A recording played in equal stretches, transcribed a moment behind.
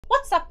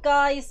What's up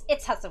guys,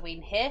 it's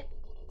Hazzaween here.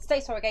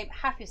 Today's horror game,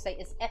 Happy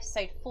State, is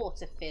episode 4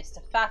 to Fierce to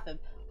Fathom,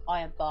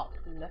 Ironbark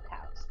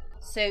Lookout.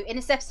 So in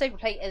this episode we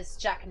play as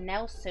Jack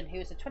Nelson, who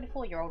is a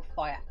 24-year-old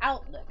fire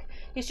outlook.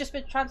 He's just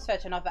been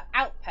transferred to another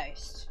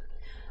outpost.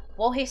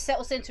 While he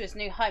settles into his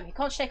new home, he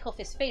can't shake off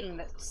his feeling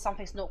that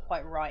something's not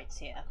quite right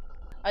here.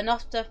 And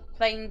after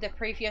playing the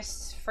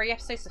previous 3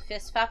 episodes of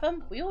Fierce to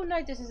Fathom, we all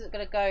know this isn't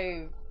going to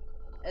go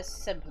as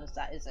simple as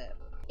that, is it?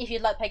 If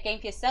you'd like to play a game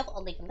for yourself,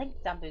 I'll leave a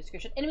link down below in the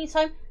description. In the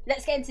meantime,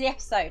 let's get into the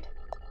episode.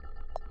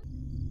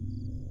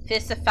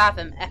 Fierce to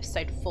Fathom,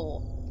 episode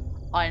 4,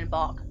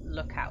 Ironbark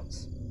Lookout,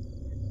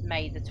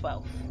 May the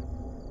 12th.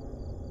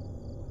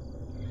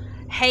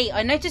 Hey,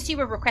 I noticed you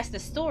were requesting a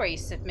story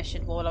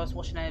submission while I was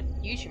watching a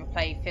YouTuber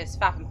play Fierce to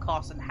Fathom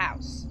Castle and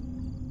House.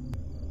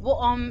 What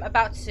I'm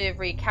about to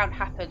recount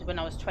happened when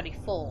I was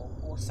 24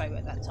 or so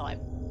at that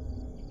time.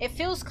 It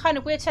feels kind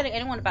of weird telling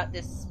anyone about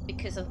this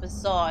because of the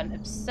bizarre and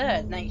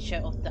absurd nature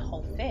of the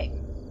whole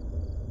thing.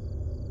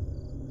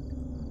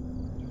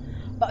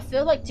 But I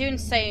feel like doing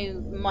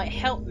so might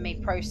help me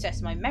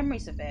process my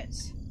memories of it.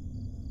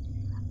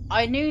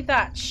 I knew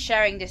that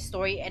sharing this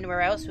story anywhere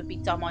else would be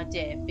a dumb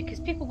idea because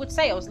people would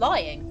say I was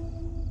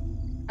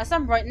lying. As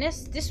I'm writing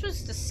this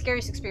was the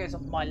scariest experience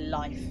of my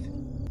life.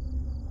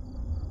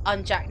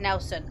 I'm Jack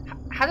Nelson.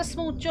 Had a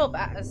small job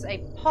as a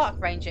park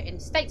ranger in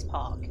State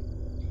Park.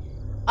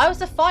 I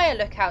was a fire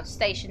lookout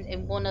stationed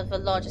in one of the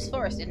largest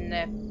forests in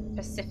the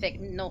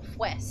Pacific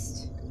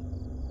Northwest.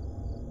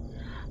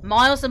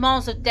 Miles and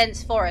miles of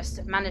dense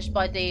forest managed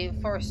by the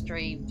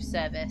Forestry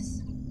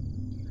Service.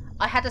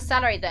 I had a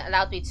salary that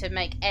allowed me to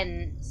make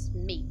ends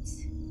meet.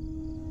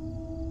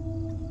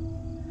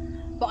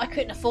 But I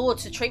couldn't afford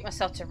to treat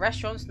myself to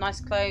restaurants,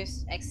 nice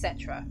clothes,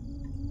 etc.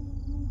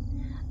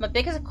 My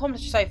biggest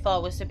accomplishment so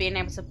far was to being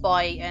able to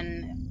buy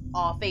an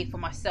RV for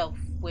myself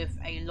with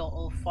a lot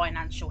of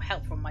financial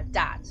help from my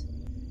dad.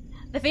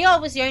 The VR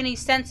was the only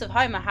sense of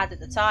home I had at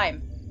the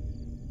time.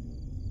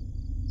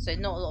 So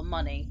not a lot of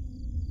money.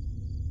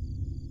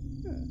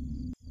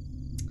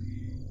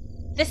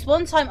 This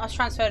one time I was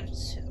transferred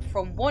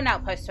from one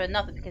outpost to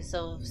another because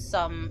of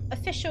some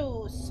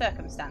official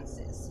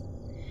circumstances.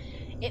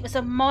 It was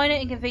a minor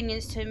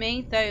inconvenience to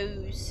me,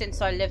 though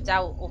since I lived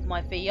out of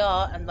my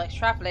VR and liked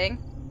travelling,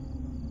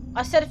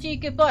 I said a few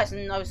goodbyes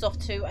and I was off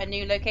to a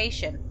new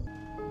location.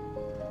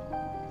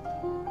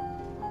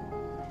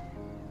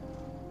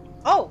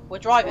 Oh, we're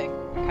driving.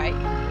 Okay.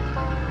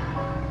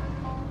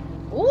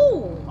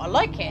 Ooh, I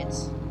like it.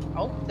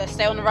 Oh, let's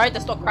stay on the road.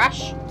 Let's not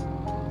crash.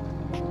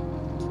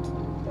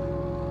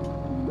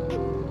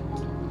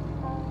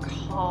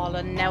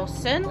 Carla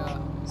Nelson.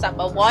 Is that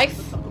my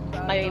wife?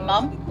 Maybe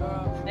mum?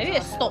 Maybe I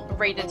stop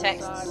reading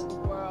texts.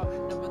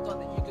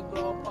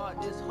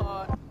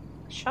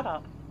 Shut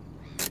up.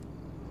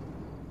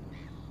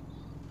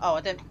 Oh,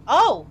 I didn't.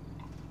 Oh!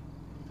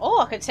 Oh,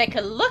 I can take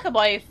a look at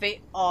my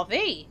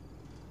RV.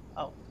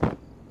 Oh.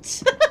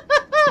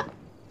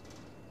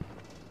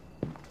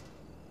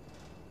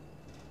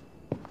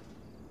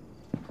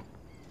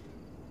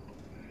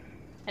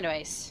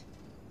 Anyways.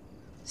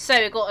 So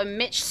we've got a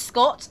Mitch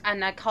Scott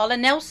and a Carla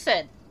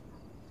Nelson.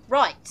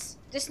 Right.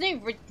 This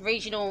new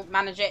regional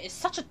manager is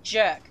such a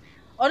jerk.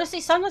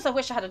 Honestly, sometimes I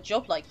wish I had a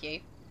job like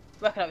you.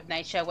 Working out with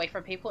nature, away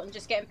from people, and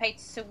just getting paid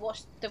to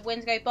watch the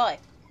wind go by.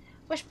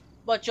 Wish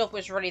my job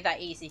was really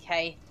that easy,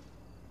 Kay.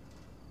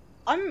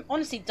 I'm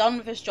honestly done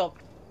with this job.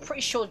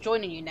 Pretty sure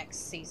joining you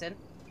next season.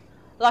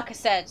 Like I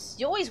said,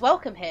 you're always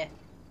welcome here.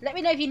 Let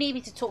me know if you need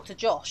me to talk to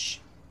Josh.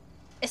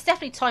 It's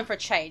definitely time for a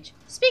change.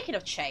 Speaking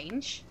of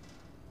change,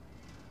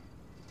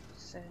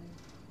 so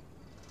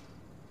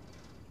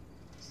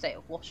State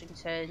of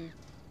Washington.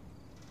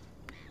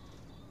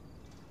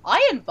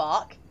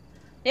 Ironbark?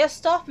 They are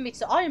staffing me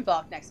to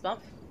Ironbark next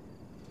month.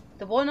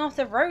 The one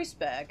after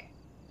Roseburg.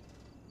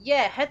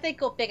 Yeah, heard they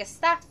got bigger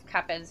staff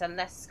cabins and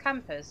less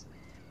campers.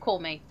 Call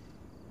me.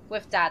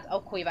 With Dad,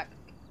 I'll call you back.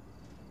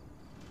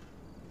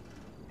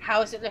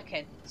 How is it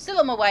looking? Still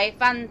on my way.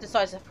 Van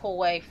decides to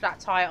pull a flat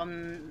tire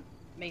on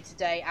me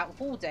today out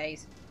of all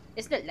days.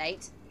 Isn't it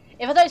late?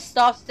 If I don't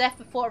starve to death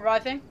before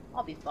arriving,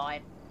 I'll be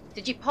fine.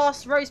 Did you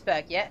pass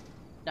Roseburg yet?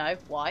 No.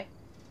 Why?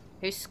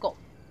 Who's Scott?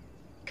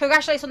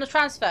 Congratulations on the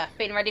transfer.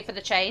 Feeling ready for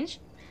the change?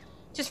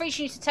 Just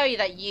reaching you to tell you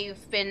that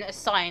you've been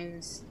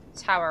assigned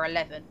Tower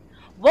 11.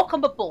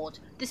 Welcome aboard.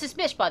 This is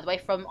Mitch, by the way,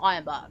 from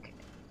Ironbark.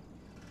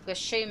 I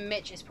assume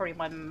Mitch is probably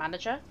my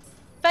manager.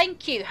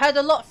 Thank you. Heard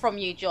a lot from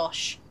you,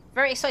 Josh.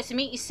 Very excited to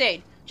meet you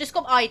soon. Just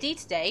got my ID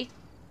today.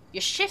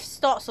 Your shift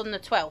starts on the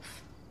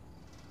 12th.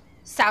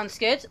 Sounds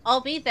good.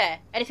 I'll be there.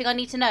 Anything I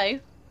need to know?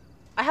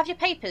 I have your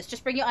papers.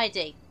 Just bring your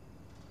ID.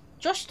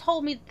 Josh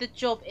told me the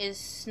job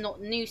is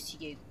not news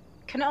to you.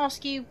 Can I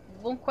ask you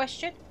one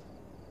question?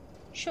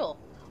 Sure.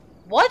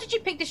 Why did you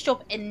pick this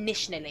job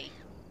initially?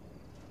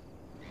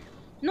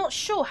 Not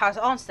sure how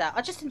to answer that.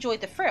 I just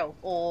enjoyed the thrill.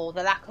 Or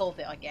the lack of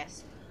it, I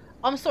guess.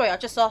 I'm sorry. I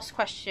just asked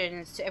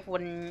questions to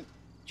everyone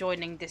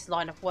joining this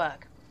line of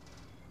work.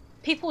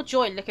 People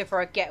join looking for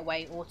a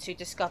getaway or to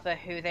discover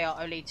who they are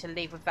only to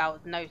leave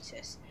without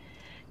notice.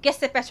 Guess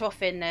they're better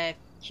off in a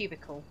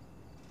cubicle.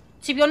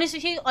 To be honest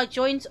with you, I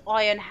joined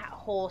Iron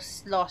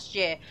Horse last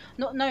year,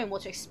 not knowing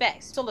what to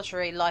expect.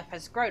 Solitary life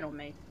has grown on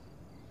me.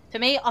 For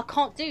me, I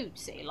can't do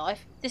city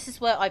life. This is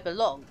where I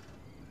belong.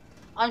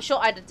 I'm sure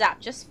I'd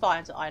adapt just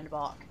fine to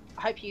Ironbark.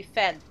 I hope you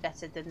fared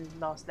better than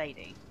last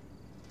lady.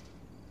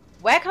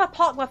 Where can I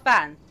park my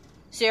van?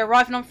 So you're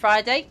arriving on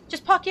Friday?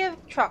 Just park your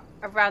truck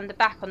around the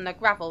back on the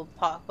gravel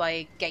park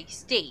by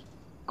Gate D.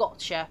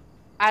 Gotcha.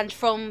 And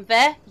from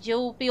there,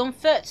 you'll be on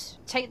foot.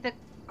 Take the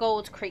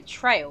Gold Creek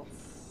Trail.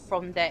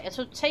 From there,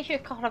 it'll take you a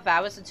couple of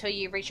hours until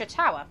you reach your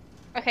tower.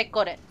 Okay,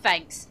 got it.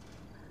 Thanks.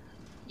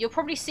 You'll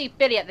probably see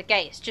Billy at the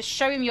gates. Just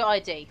show him your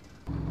ID.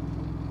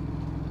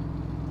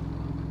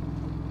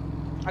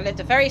 I lived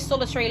a very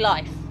solitary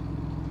life.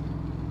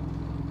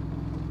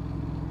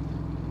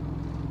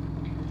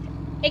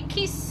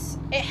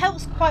 It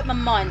helps quiet my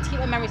mind, to keep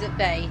my memories at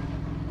bay.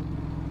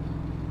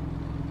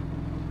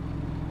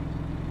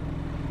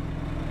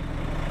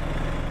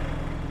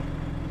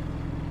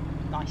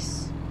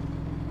 Nice.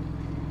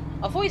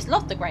 I've always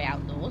loved the grey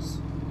outdoors.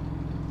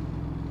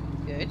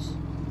 Good.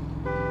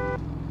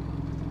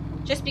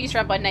 Just being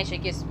surrounded by nature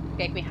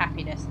gave me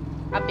happiness.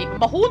 And being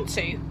my horn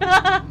too.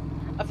 I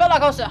felt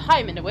like I was at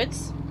home in the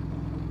woods.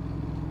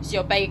 So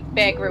you're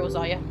Bear Grylls,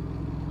 are you?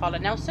 Carla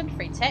Nelson,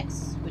 free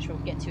text, which we'll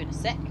get to in a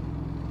sec.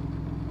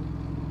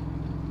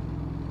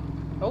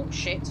 Oh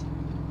shit.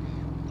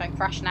 Don't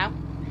crash now.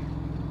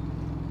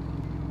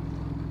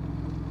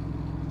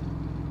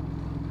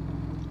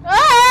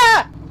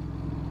 Ah!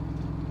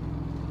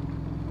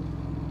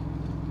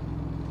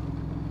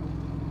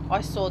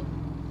 I saw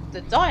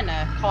the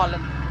diner Carla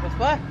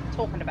was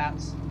talking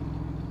about.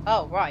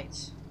 Oh,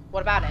 right.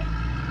 What about it?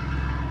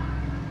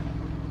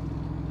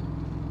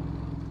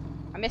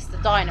 I missed the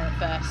diner at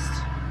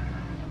first.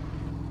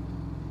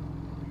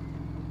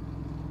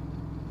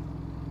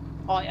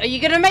 Oh, are you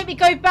going to make me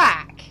go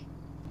back?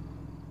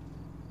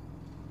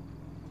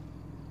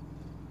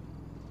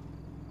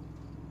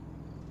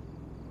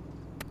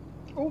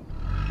 Oh,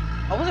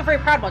 I wasn't very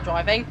proud of my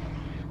driving.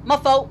 My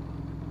fault.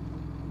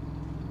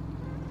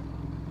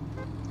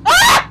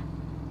 Ah!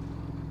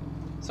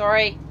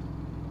 Sorry.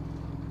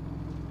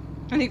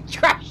 I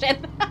crashed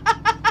in.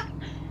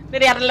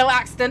 Nearly had a little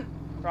accident.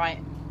 Right.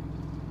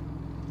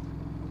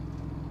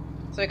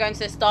 So we're going to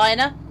this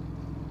diner.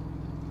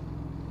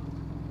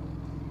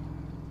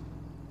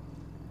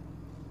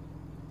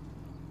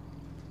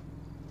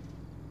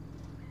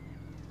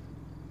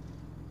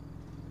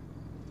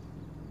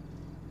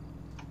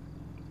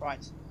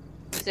 Right.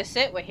 Is this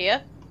it? We're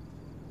here.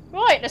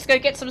 Right, let's go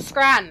get some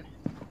scran.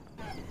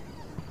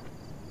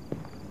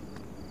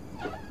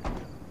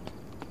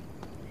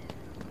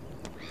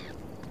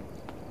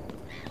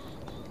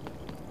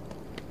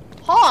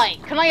 Hi,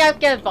 can I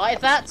get a bite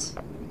of that?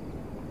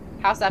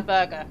 How's that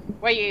burger?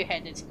 Where are you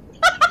headed?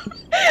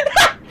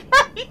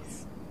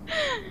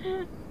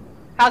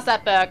 How's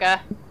that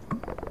burger?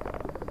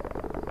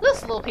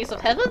 This little piece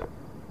of heaven.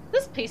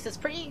 This piece is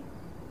pretty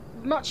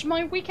much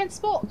my weekend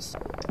spot.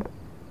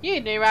 You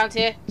new around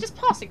here, just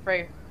passing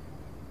through.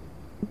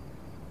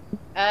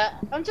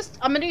 I'm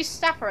a new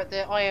staffer at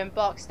the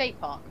Ironbark State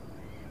Park.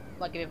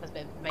 Like giving us a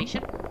bit of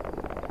information.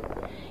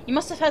 You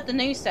must have heard the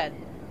news then.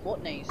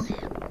 What news?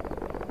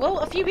 Well,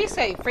 a few weeks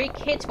ago, 3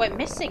 kids went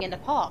missing in the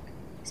park.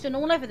 It's been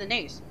all over the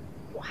news.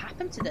 What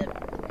happened to them?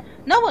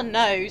 No one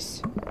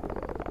knows.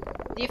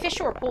 The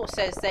official report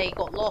says they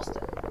got lost,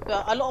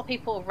 but a lot of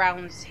people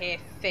around here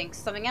think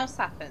something else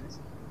happened.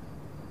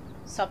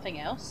 Something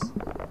else?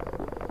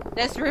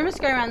 There's rumours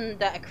going around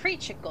that a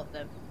creature got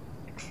them.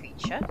 A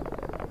creature?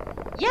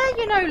 Yeah,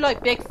 you know,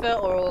 like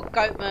Bigfoot or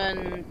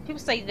Goatman. People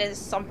say there's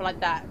something like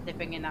that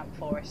living in that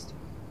forest.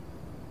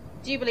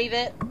 Do you believe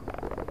it?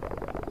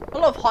 A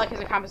lot of hikers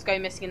and campers go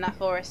missing in that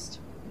forest.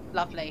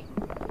 Lovely.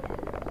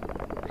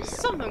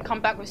 Some of them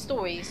come back with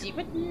stories you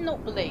would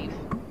not believe.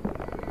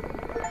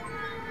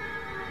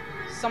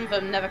 Some of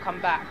them never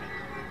come back.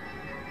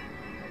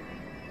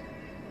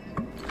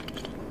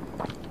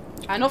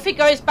 And off he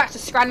goes back to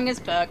scranning his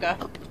burger.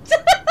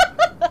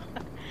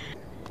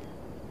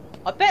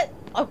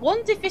 I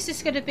wonder if this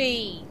is going to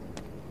be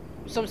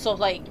some sort of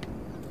like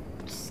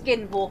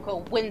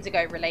Skinwalker,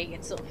 Wendigo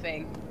related sort of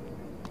thing.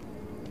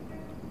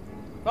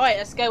 Right,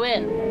 let's go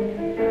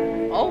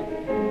in. Oh,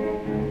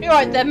 you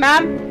alright there,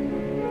 ma'am?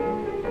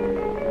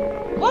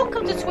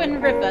 Welcome to Twin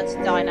River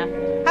Diner.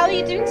 How are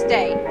you doing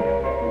today?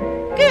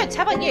 Good,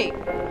 how about you?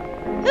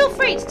 Feel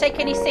free to take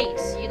any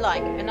seats you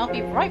like, and I'll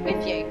be right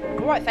with you.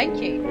 Alright,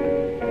 thank you.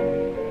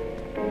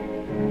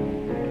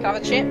 Can I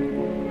have a chip?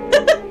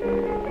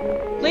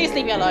 Please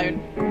leave me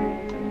alone.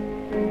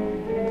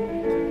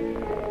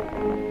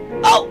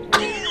 Oh!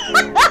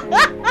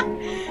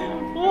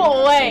 What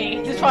a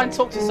way to try and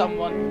talk to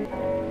someone.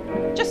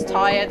 Just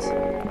tired.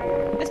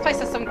 This place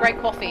has some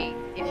great coffee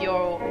if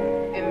you're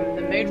in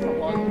the mood for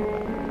one.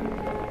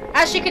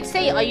 As you can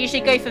see, I usually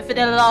go for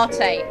vanilla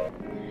latte.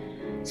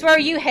 So where are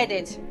you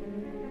headed?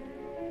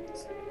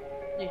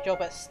 Your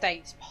job at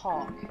State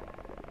Park.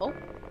 Oh.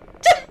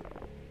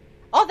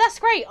 Oh, that's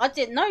great. I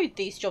didn't know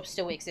these jobs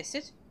still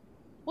existed.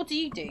 What do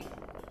you do?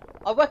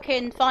 I work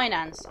in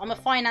finance. I'm a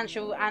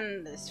financial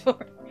analyst for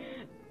a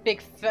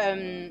big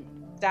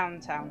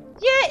downtown.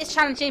 Yeah, it's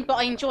challenging, but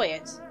I enjoy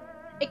it.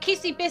 It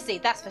keeps me busy,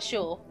 that's for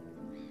sure.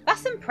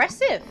 That's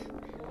impressive.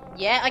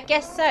 Yeah, I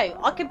guess so.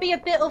 I can be a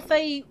bit of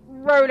a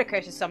roller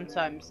coaster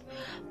sometimes,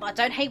 but I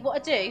don't hate what I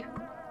do.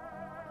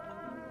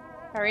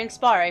 Very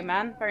inspiring,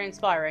 man. Very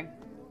inspiring.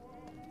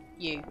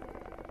 You.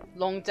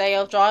 Long day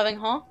of driving,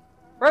 huh?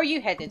 Where are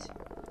you headed?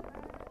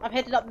 I'm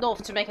headed up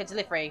north to make a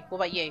delivery. What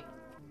about you?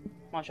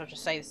 Might as well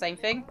just say the same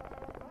thing.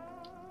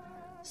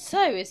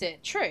 So, is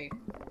it true?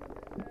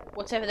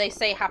 Whatever they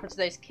say happened to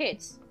those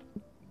kids?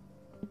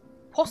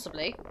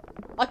 Possibly.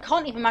 I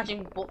can't even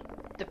imagine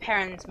what the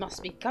parents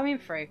must be going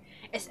through.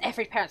 It's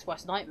every parent's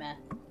worst nightmare.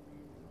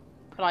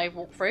 Can I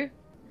walk through?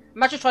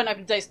 Imagine trying to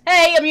open the doors.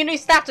 Hey, I'm your new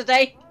staff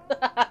today!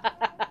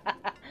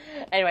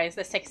 Anyways,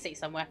 let's take a seat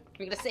somewhere. Are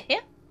we gonna sit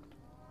here?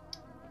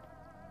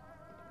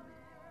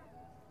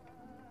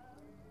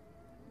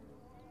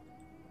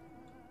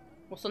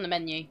 What's on the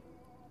menu?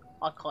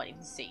 I can't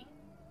even see.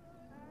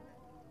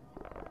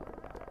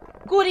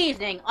 Good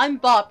evening, I'm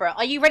Barbara.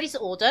 Are you ready to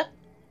order?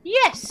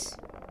 Yes!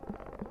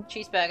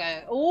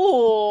 Cheeseburger.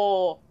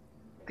 Ooh!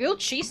 Grilled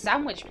cheese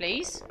sandwich,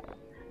 please.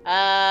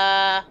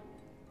 We'll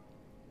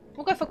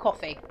go for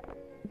coffee.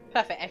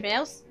 Perfect. Anything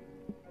else?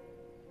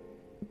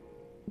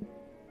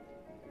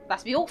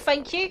 That's be all,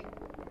 thank you.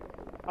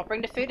 I'll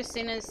bring the food as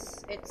soon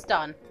as it's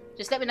done.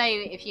 Just let me know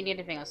if you need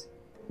anything else.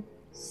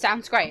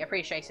 Sounds great,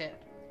 appreciate it.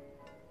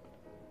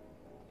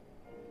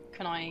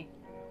 Can I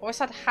always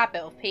had a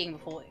habit of peeing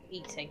before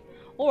eating.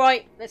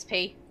 Alright, let's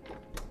pee.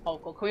 Oh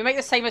god, can we make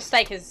the same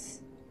mistake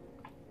as...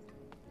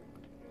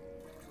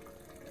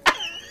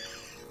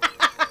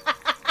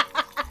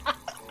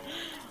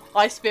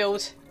 I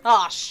spilled.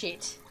 Ah,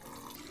 shit.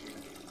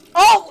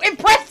 Oh,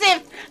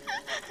 impressive!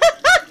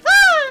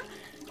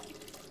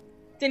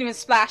 Didn't even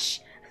splash.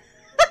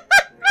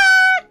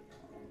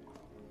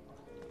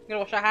 Gonna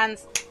wash our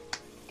hands.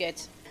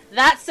 Good.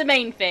 That's the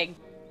main thing.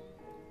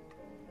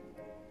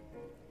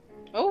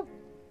 Oh,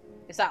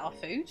 is that our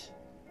food?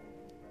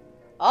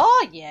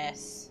 Oh,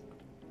 yes.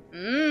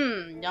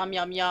 Mmm, yum,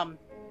 yum, yum.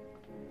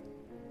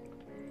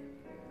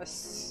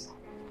 Let's...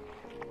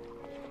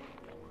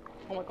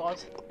 Oh my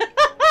god.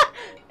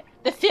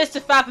 The Fears to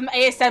Fathom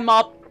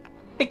ASMR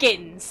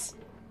begins.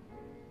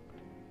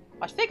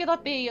 I figured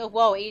I'd be a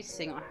while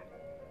eating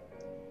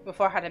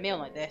before I had a meal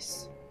like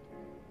this.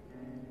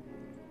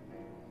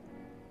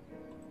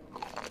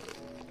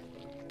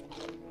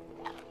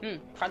 Mmm,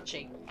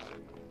 crunchy.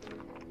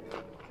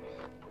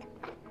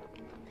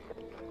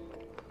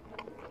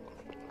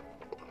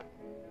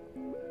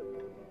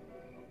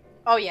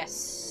 Oh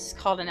yes,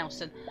 Carla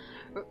Nelson.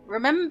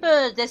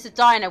 Remember there's a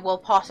diner well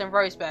past in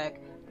Roseburg.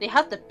 They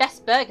have the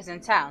best burgers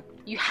in town.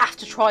 You have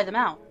to try them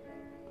out.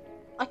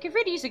 I could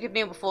really use a good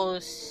meal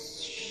before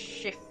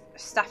shift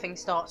staffing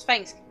starts.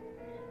 Thanks.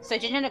 So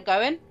did you end up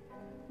going?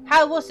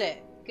 How was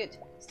it? Good.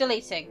 Still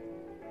eating.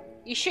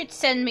 You should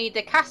send me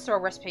the casserole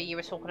recipe you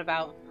were talking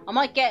about. I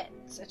might get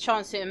a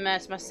chance to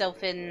immerse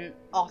myself in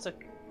art of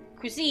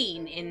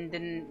cuisine in the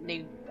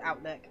new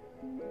Outlook.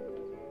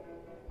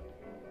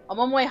 I'm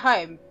on my way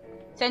home.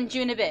 Send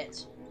you in a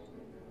bit.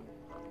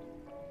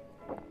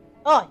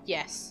 Oh,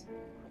 yes.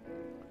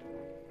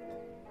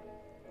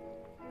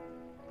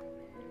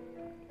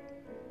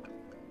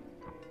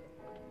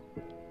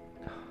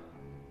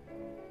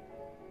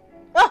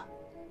 Ah!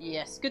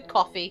 Yes, good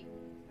coffee.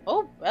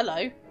 Oh,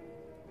 hello.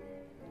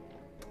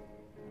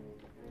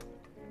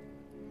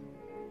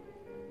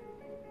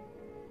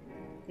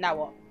 Now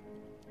what?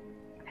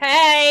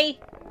 Hey!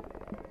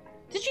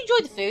 Did you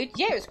enjoy the food?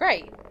 Yeah, it was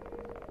great.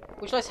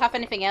 Would you like to have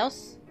anything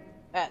else?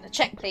 The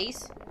check,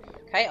 please.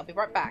 Okay, I'll be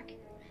right back.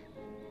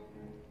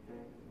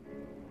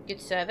 Good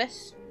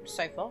service.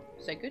 So far,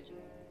 so good.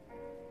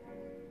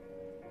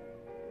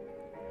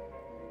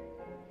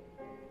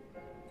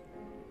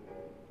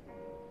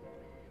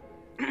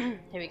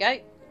 Here we go.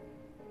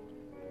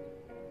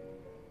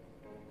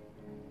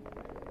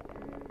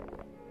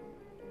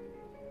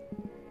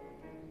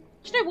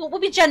 Do you know what?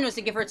 We'll be generous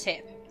and give her a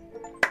tip.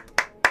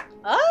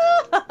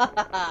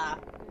 Ah!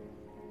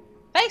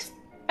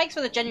 Thanks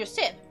for the generous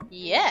tip.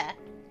 Yeah.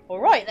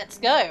 Alright, let's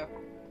go.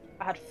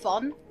 I had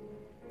fun.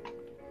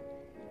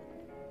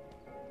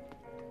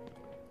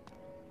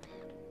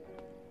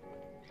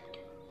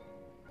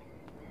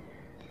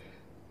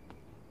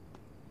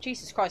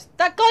 Jesus Christ.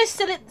 That guy's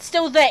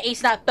still there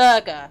eating that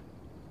burger.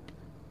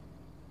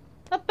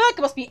 That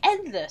burger must be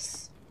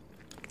endless.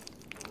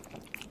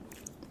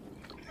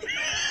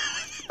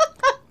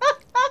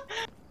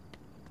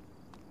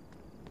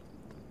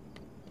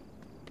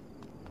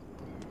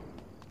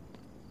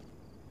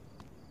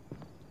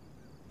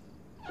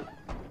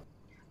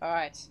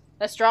 Alright,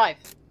 let's drive.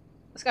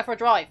 Let's go for a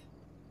drive.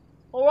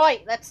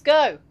 Alright, let's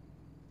go.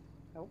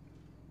 Oh.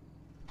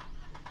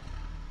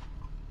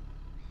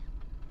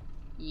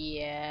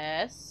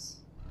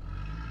 Yes.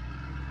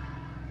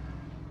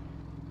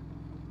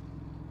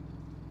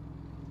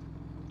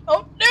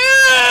 Oh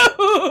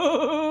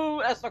no!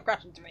 Let's not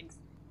crash into things.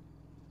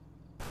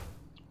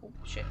 Oh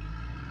shit.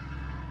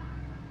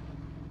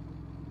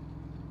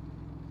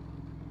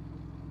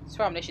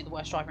 swear I'm literally the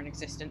worst driver in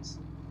existence.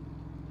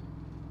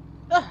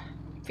 Ugh,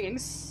 feeling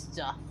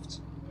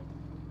stuffed.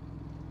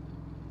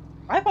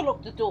 I hope I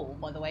locked the door,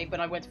 by the way, when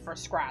I went for a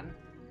scran.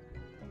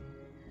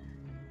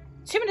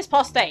 2 minutes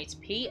past 8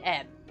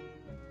 PM.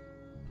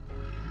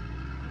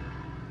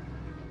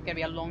 Gonna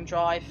be a long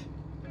drive.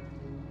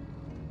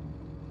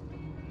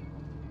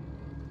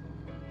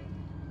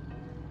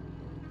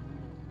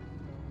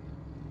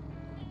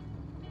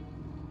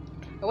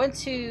 I went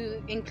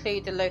to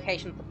include the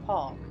location of the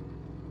park.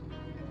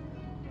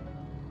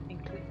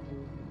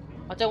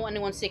 I don't want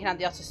anyone seeking out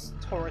the utter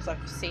horrors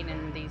I've seen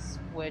in these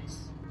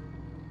woods.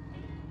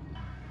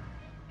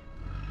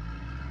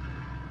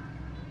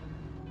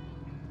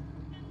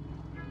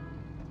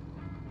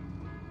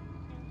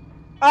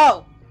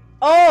 Oh!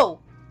 Oh!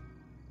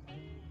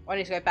 I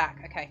need to go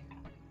back. Okay.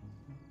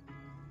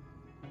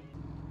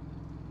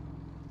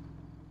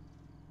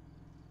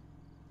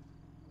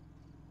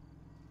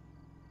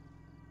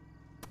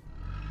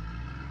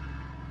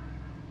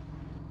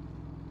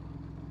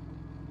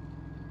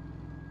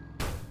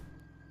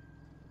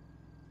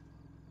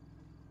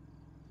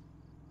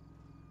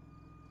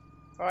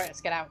 Alright,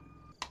 let's get out.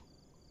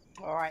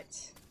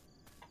 Alright.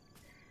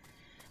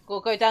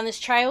 We'll go down this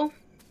trail.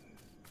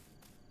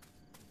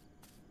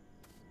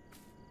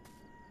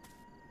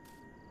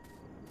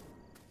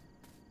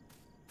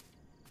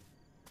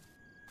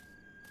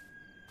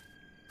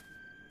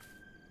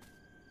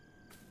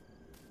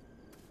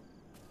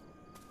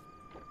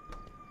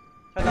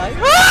 Hello?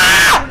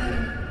 Ah!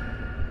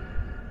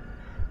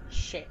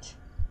 Shit.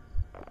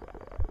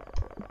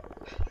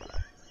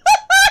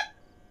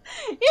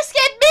 You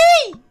scared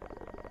me!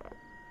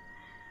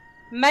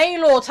 May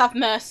Lord have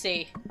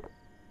mercy.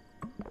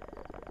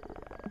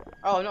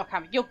 Oh, I'm not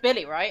Cam. You're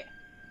Billy, right?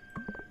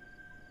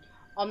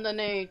 I'm the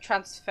new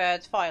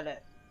transferred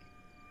Violet.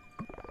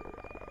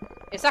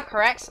 Is that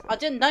correct? I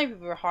didn't know we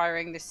were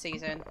hiring this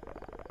season.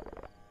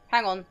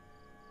 Hang on.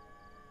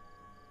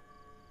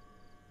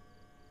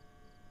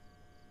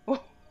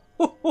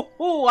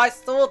 I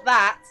saw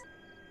that.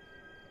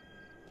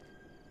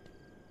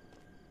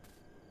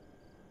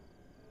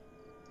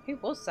 Who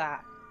was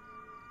that?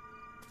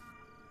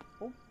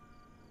 Oh.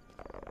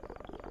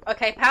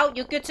 Okay, pal,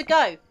 you're good to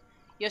go.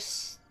 You're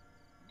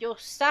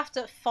staffed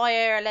at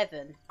Fire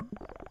 11.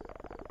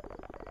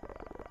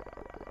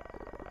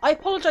 I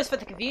apologise for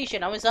the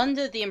confusion. I was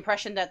under the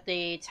impression that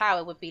the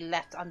tower would be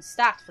left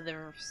unstaffed for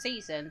the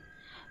season.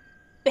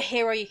 But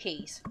here are your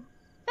keys.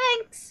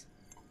 Thanks.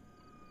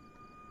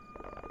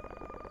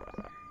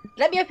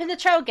 Let me open the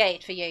trail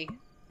gate for you.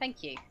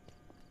 Thank you.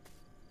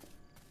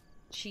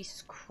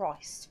 Jesus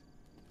Christ.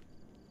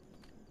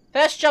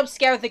 First jump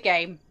scare of the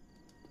game.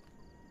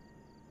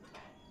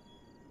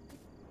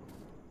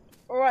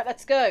 Alright,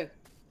 let's go.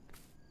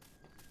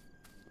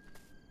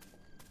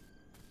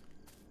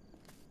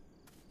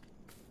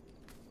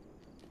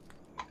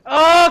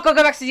 Oh, gotta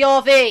go back to the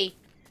RV.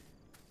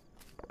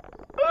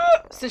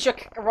 Since you're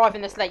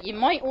arriving this late, you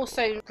might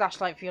also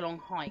flashlight for your long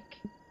hike.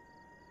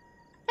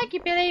 Thank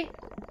you, Billy.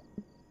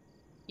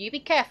 You be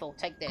careful.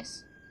 Take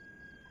this.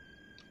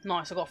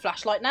 Nice, I've got a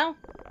flashlight now.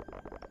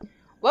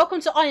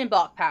 Welcome to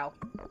Ironbark, pal.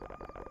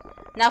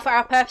 Now, for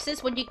our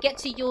purposes, when you get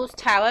to your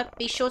tower,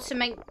 be sure to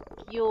make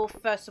your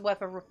first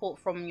weather report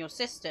from your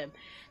system,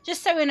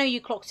 just so we know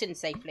you clocked in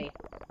safely.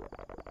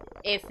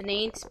 If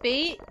needs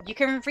be, you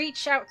can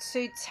reach out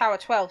to Tower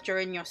 12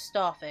 during your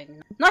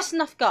staffing. Nice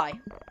enough guy.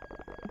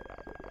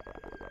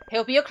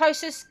 He'll be your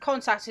closest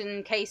contact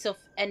in case of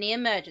any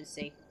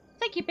emergency.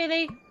 Thank you,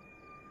 Billy.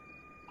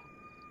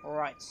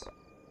 Alright.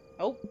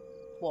 Oh,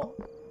 what?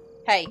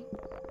 Hey,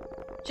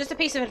 just a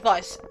piece of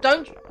advice.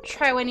 Don't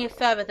trail any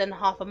further than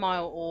half a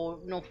mile or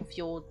north of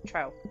your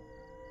trail.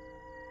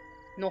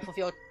 North of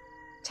your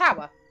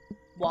tower.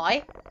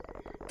 Why?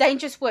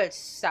 Dangerous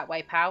woods that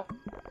way, pal.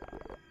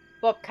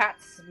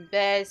 Bobcats and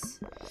bears.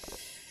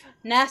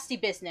 Nasty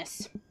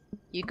business.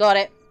 You got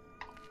it.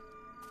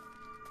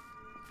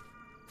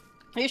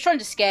 He was trying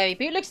to scare me,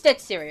 but he looks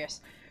dead serious.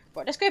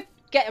 Right, let's go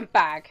get him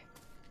bag.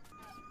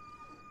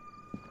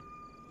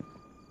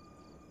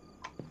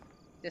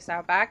 This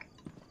our bag.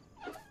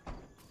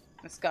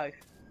 Let's go.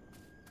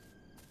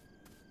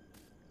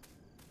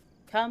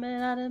 Coming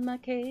out of my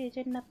cage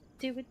and I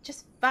do it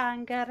just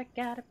fine. Gotta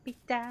be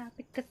down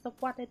because I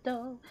want it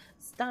all.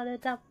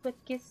 Started out with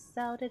kiss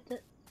out of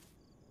the.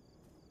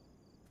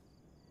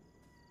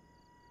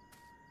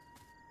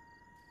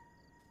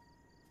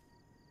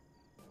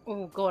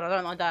 Oh god, I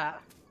don't like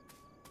that.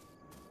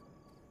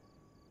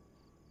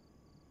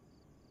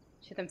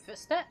 See them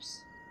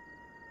footsteps?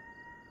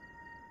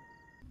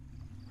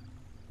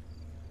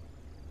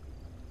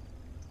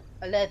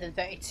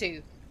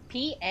 (11:32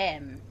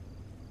 PM).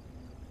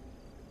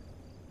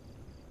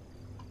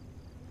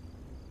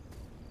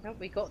 What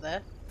we got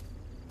there?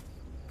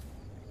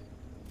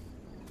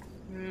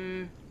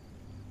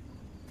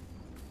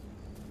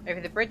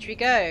 Over the bridge we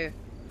go.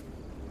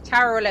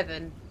 Tower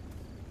 11.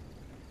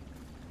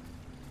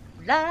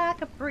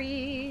 Like a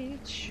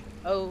bridge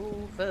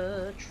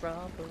over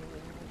troubled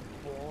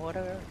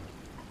water.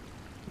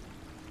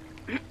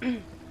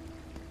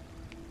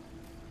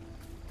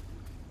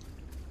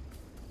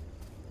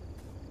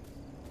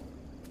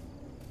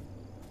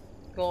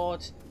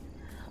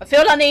 I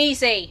feel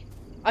uneasy.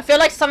 I feel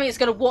like something is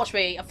going to watch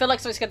me. I feel like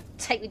something's going to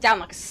take me down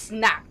like a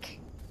snack.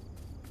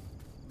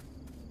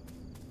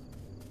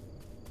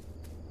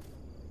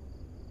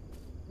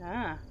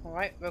 Ah,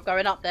 alright. We're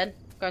going up then.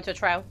 Going to a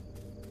trail.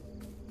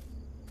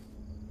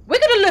 We're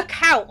going to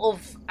look out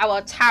of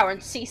our tower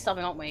and see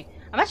something, aren't we?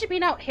 I've actually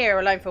been out here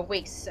alone for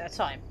weeks at a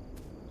time.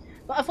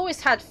 But I've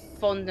always had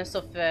fondness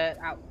of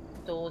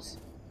outdoors.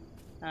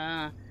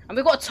 And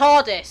we've got a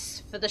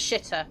TARDIS for the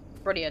shitter.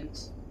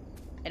 Brilliant.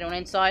 Anyone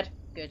inside?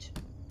 Good.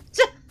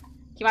 Can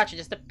you imagine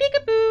just a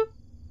peekaboo?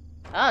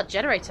 Ah,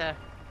 generator.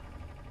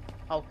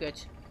 Oh,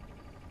 good.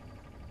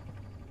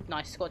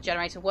 Nice. Got a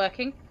generator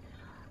working.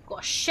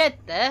 Got a shed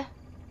there.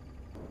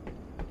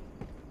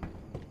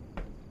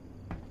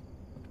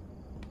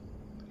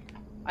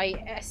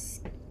 I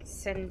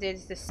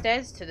ascended the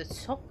stairs to the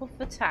top of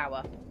the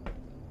tower.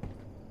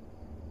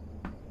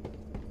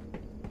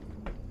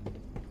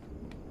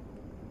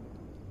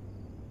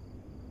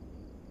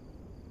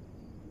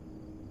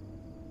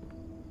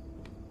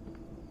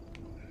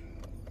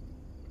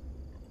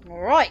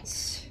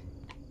 Right.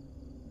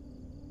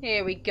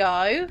 Here we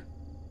go.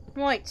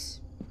 Right.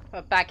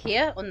 We're back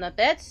here on the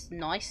bed.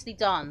 Nicely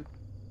done.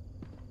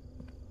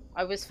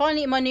 I was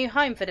finally in my new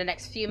home for the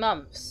next few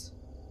months.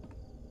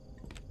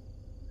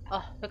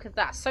 Oh, look at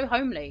that. So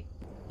homely.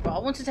 Right, I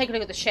want to take a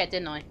look at the shed,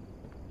 didn't I?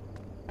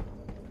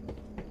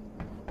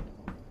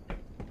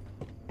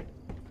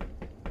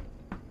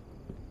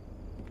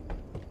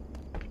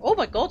 Oh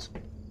my god.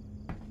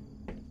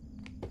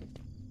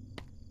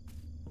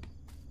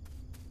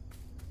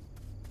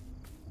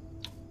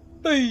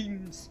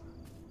 Beans.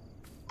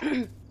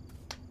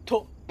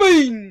 Top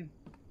bean.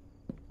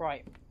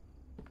 Right.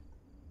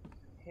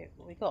 Here,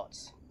 what we got?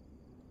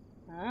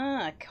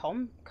 Ah,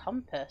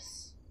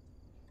 compass.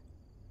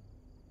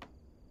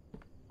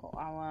 Got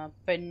our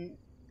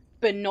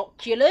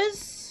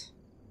binoculars.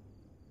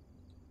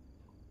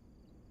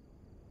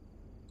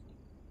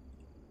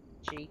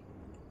 Gee.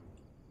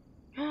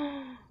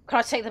 Can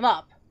I take them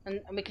up? And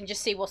we can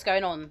just see what's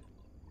going on.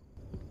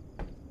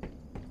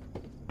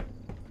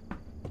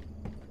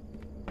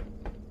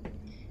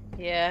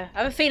 Yeah,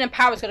 I have a feeling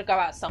power's going to go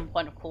out at some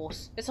point, of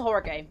course. It's a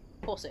horror game.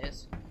 Of course it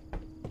is.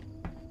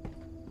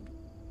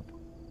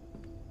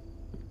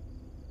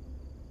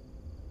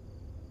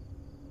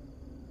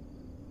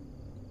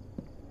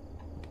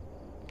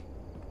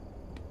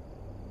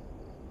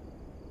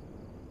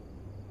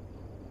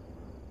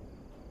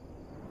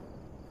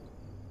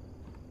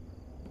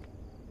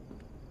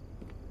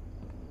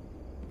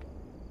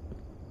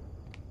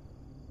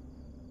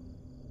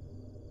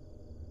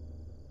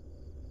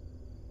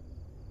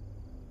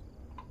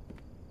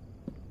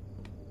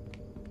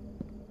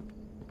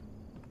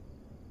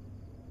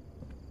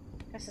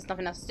 Guess there's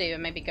nothing else to do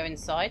and maybe go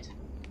inside.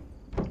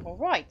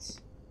 Alright.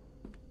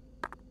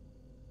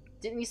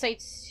 Didn't you say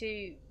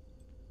to...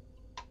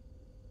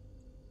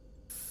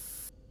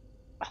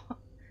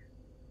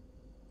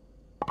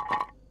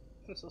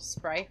 Some sort of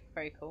spray.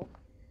 Very cool.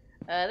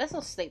 Let's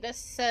all sleep.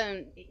 Let's,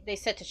 they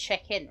said to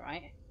check in,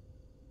 right?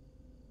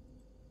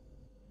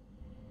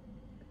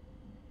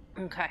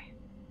 Okay.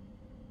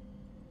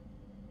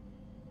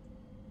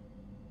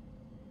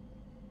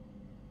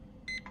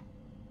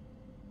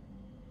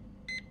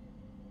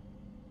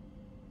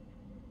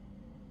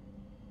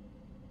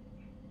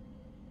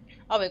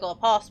 Oh, we got a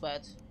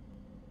password.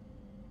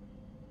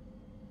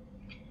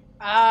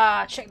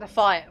 Ah, check the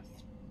fire.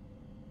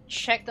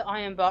 Check the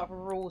Ironbark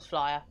rules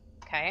flyer.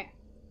 Okay.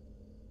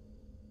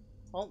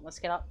 Oh, let's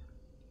get up.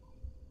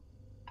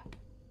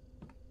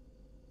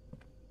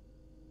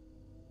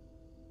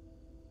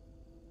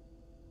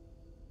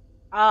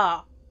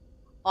 Ah,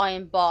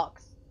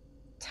 Ironbark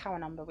tower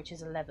number, which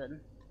is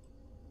 11.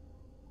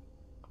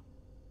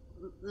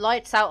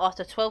 Lights out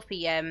after 12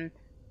 PM.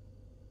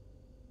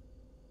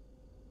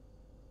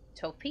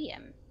 12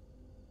 PM.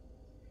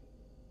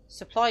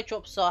 Supply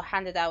drops are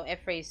handed out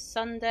every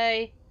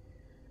Sunday.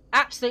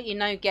 Absolutely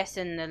no guests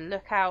in the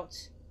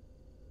lookout.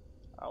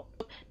 Oh.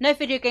 No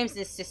video games in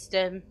this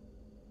system.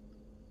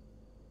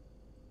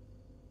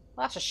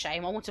 Well, that's a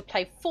shame. I want to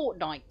play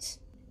Fortnite.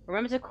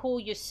 Remember to call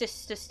your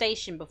sister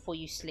station before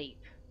you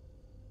sleep.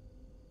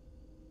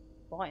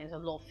 Right, there's a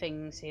lot of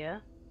things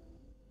here.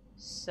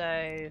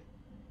 So,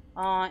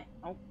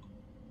 Ironbark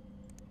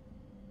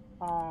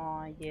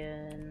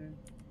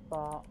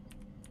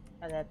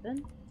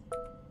 11.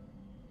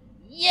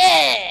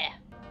 Yeah!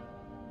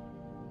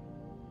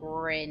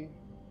 Grin.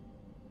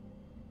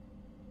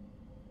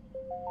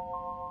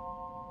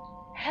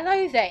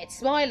 Hello there, it's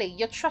Smiley,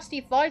 your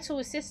trusty vital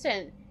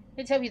assistant.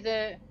 They tell you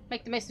to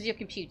make the most of your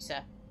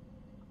computer.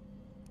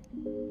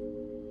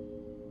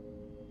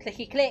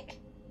 Clicky click.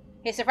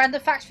 Here's a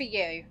random fact for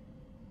you.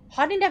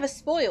 Honey never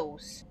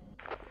spoils.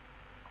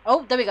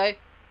 Oh, there we go.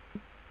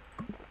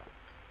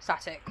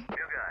 Static. New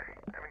guy,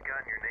 haven't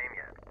gotten your name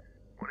yet.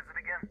 What is it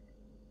again?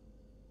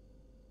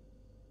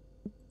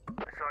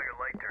 I saw your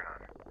light turn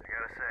on. I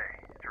gotta say,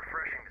 it's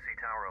refreshing to see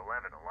Tower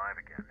 11 alive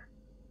again.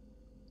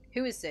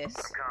 Who is this?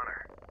 I'm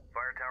Connor,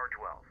 Fire Tower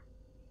 12.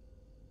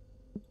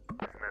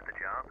 Isn't that the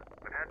job?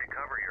 What had to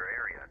cover your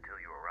area until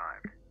you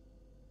arrived.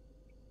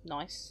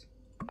 Nice.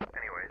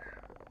 Anyways,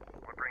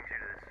 what brings you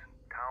to this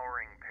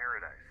towering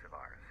paradise of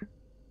ours?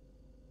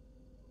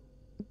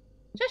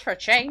 Just for a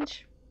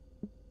change.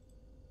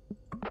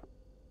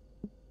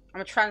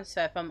 I'm a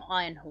transfer from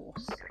Iron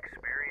Horse. An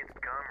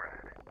experienced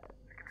comrade.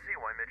 I can see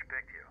why Mitch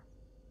picked you.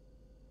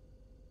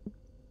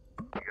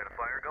 You got a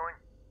fire going?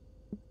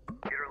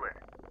 Get her lit.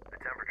 The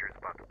temperature is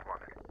about to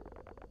plummet.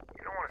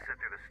 You don't want to sit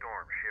through the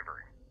storm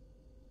shivering.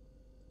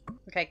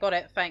 Okay, got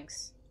it.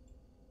 Thanks.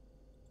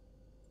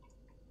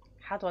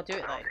 How do I do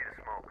it I don't though? see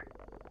the smoke.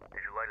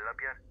 Did you light it up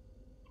yet?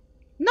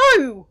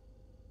 No!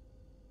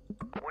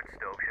 Wood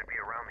stove should be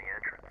around the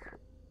entrance.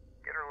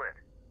 Get her lit.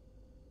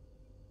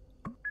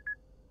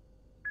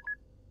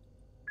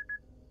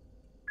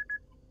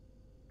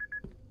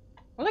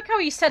 I like how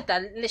you said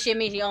that and literally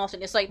immediately after,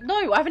 and it's like,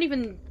 no, I haven't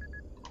even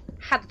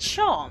had a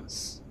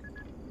chance.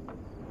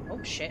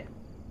 Oh shit.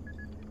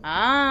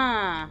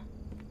 Ah.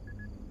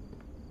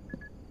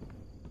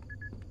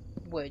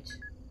 Wood.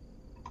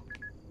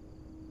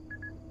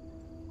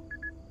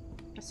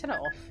 Let's turn it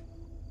off.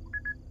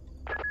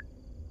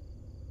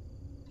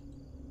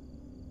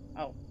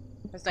 Oh.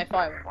 There's no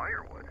firewood.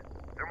 Firewood?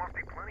 There must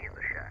be plenty in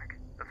the shack.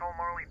 That's all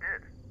Marley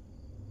did.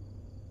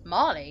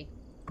 Marley?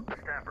 The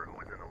staffer who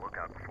was in the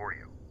lookout before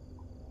you.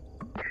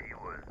 She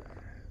was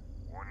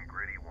one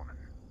gritty woman.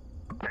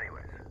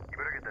 Anyways, you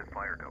better get that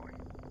fire going.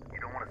 You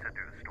don't want to sit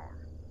through the storm.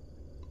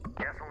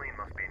 Gasoline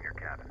must be in your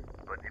cabin,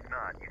 but if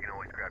not, you can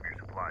always grab your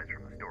supplies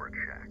from the storage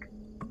shack.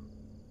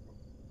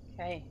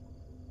 Okay.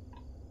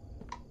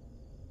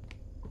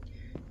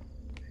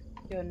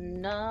 You're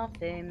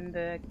nothing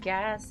but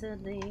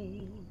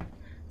gasoline,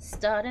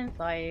 starting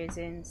fires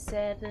in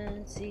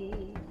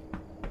 70.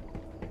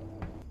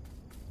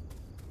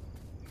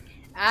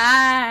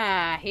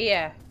 Ah,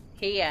 here.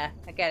 Here.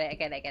 I get it, I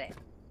get it, I get it.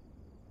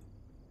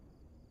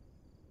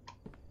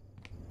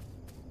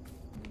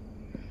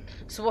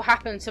 So what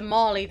happened to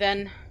Marley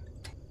then?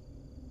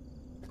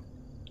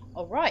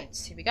 Alright,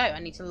 here we go. I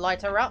need to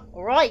light her up.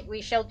 Alright,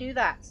 we shall do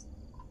that.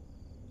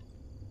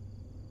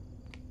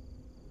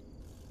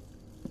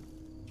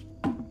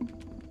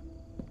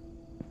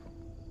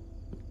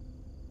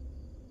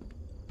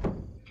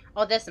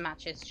 Oh, there's the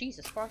matches.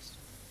 Jesus Christ.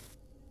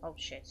 Oh,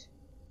 shit.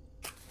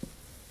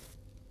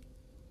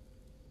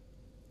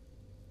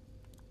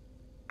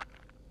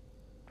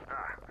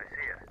 Ah, I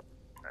see it.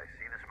 I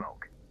see the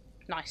smoke.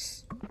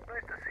 Nice.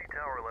 Nice to see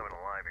Tower 11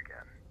 alive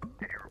again.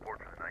 Did you report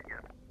for the night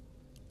yet?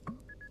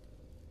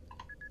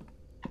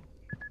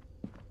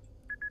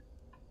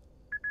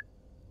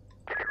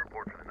 Did you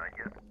report for the night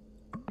yet?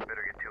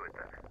 Better get to it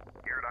then.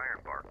 Here at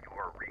Ironbark, you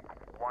are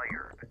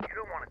required. You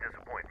don't want to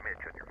disappoint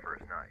Mitch on your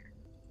first night.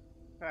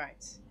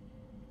 Right.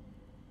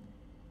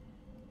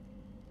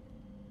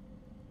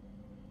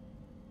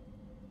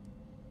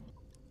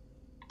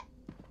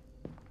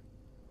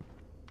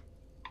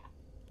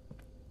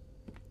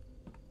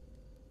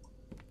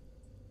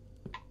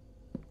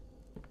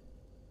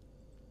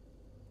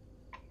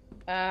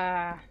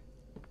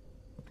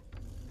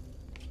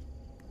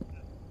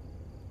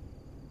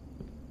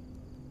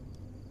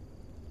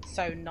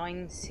 So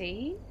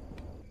 19.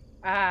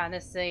 Ah,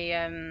 there's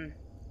the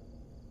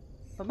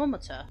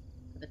thermometer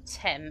for the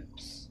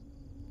temps.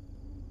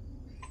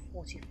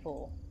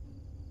 44.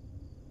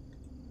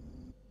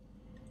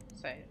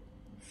 So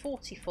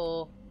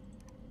 44,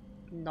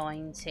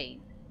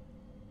 19.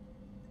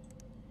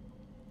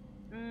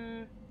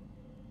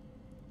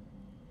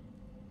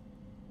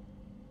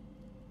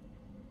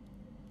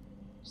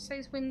 Say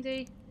it's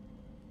windy.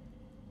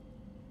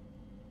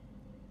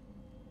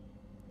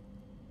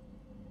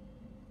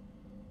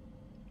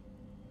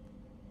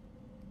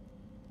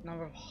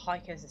 Number of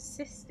hikers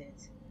assisted.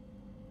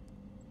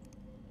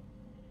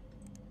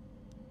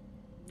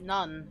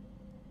 None.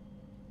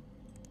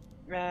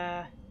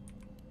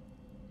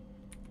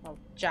 Oh,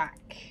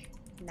 Jack.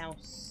 Now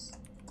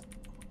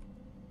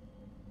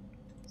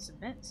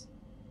submit.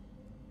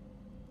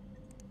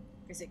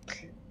 Is it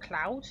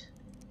Cloud?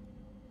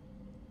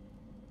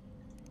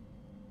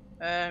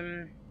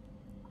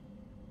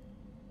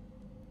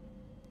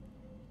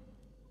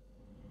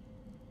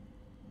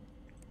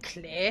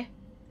 Clear.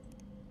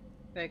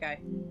 There we go.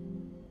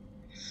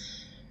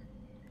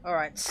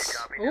 Alright.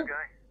 Copy, new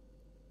guy?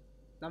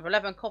 Number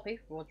 11, copy.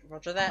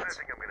 Roger that. I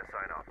think I'm gonna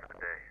sign off for the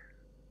day.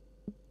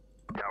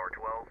 Tower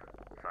 12,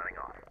 signing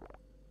off.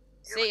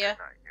 See ya. Good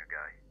night, new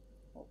guy.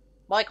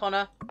 Bye,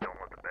 Connor. Don't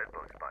let the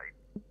bedbugs bite.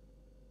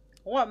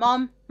 Alright,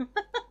 Mum.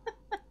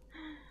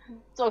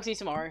 Talk to you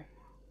tomorrow.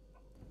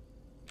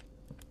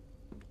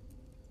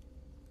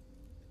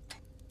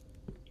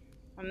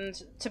 And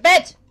to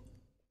bed!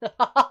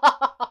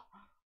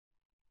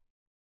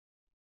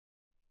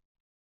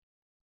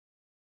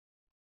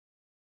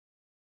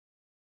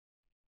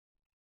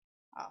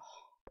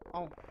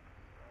 Oh.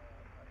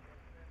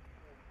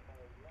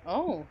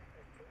 Oh.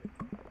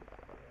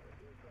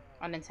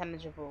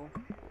 Unintelligible.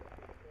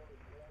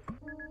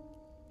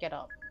 Get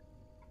up.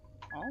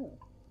 Oh.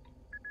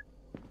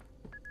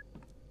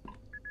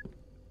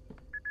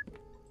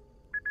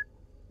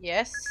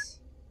 Yes.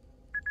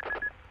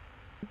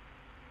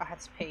 I had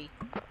to pee.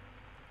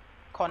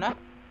 Connor?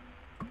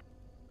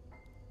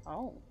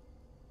 Oh.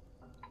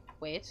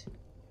 Weird.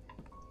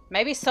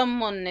 Maybe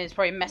someone is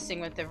probably messing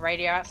with the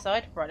radio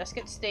outside. Right, let's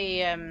get to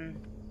the,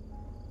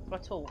 my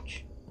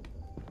torch.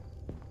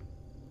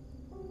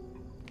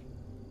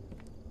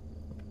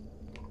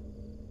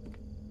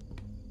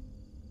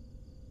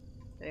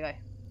 There we go.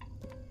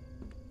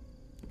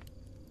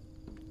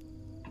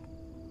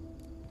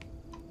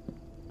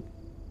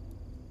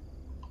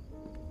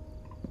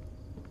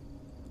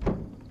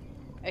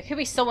 It could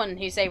be someone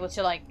who's able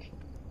to, like,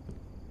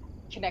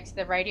 connect to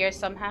the radio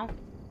somehow.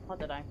 I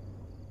don't know.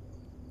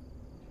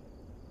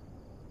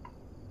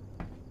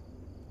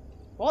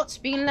 What's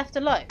being left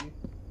alone?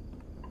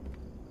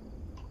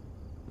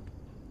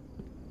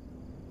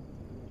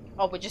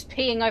 Oh, we're just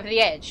peeing over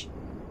the edge.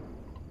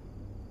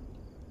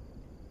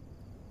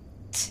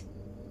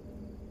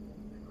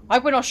 I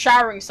hope we're not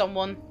showering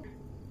someone.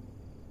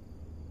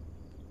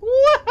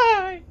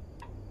 Why?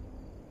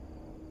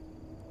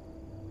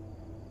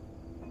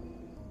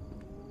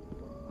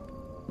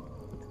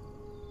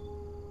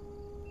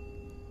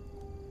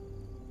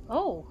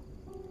 Oh.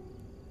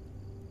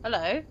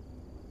 Hello.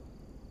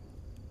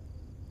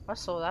 I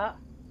saw that.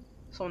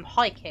 Someone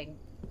hiking.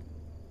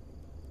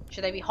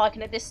 Should they be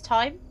hiking at this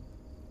time?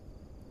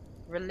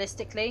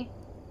 Realistically.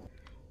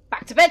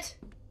 Back to bed!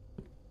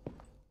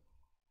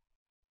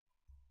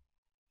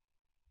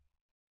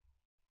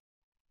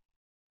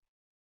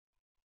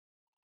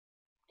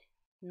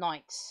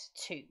 Night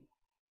 2.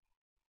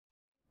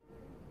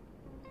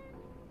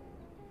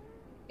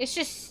 It's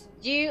just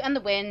you and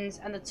the wind,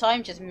 and the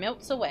time just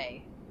melts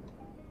away.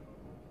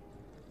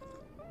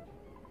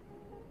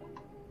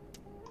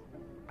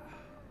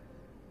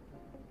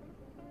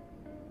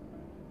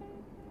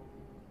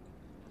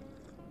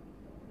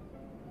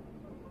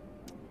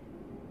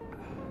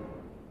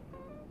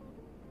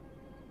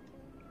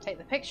 Take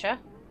the picture.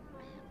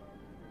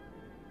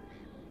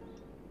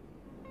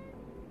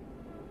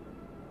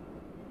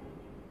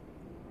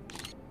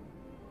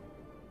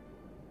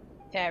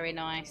 Very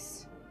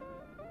nice.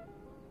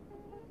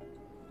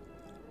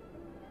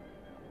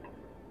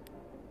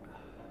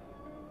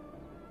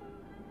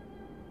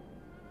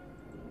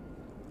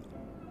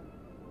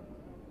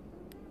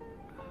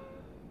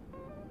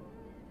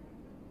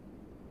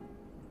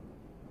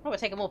 Oh, we're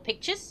taking more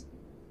pictures?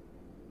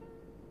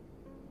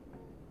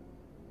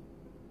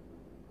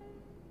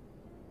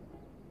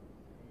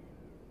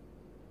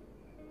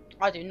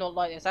 I do not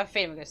like this. I have a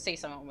feeling we're going to see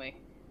something, aren't we?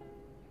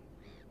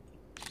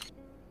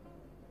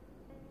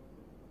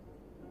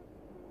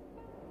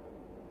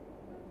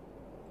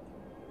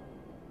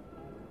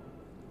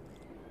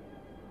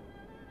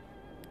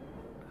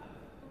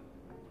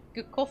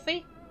 Good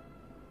coffee?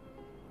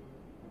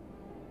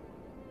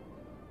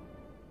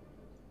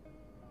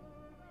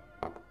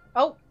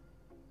 Oh!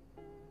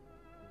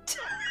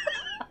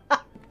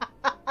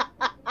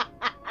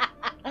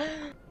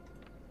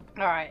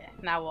 Alright,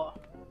 now what?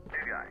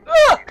 New guy.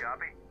 Ah! You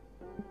copy?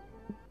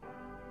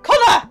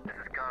 Connor! This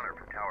is Connor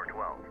from Tower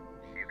 12.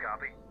 You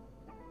copy?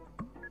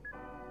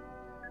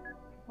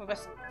 Well,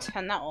 let's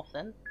turn that off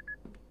then.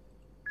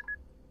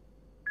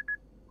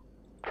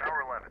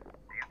 Tower 11. Do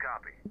you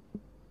copy?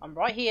 I'm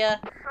right here.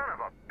 Son of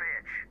a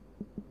bitch.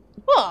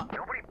 What?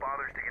 Nobody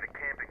bothers to get a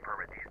camping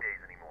permit these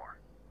days anymore.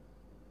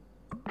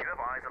 Do you have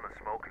eyes on the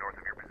smoke north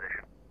of your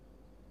position?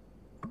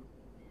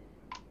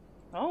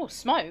 Oh,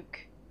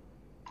 smoke.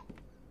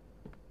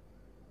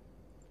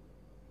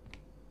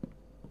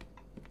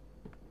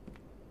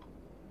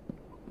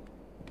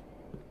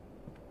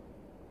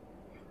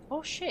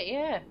 Oh shit,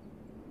 yeah.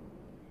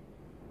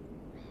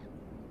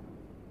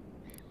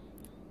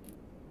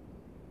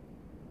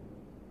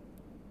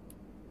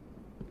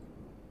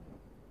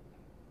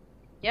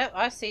 Yep,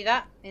 I see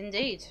that,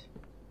 indeed.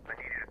 I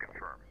need you to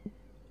confirm.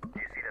 Do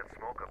you see that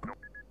smoke up north?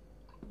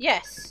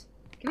 Yes.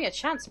 Give me a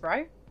chance, bro.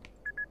 You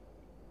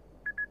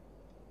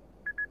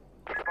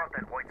spot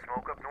that white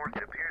smoke up north?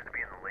 It appears to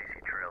be in the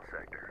Lacey Trail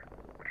sector,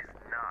 which is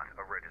not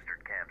a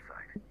registered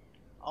campsite.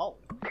 Oh.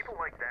 People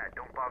like that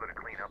don't bother to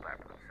clean up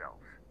after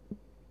themselves.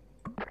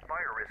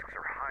 Fire risks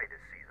are high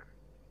this season.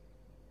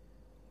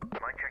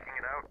 Mind checking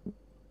it out?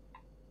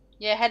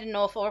 Yeah, heading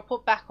north. I'll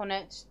report back on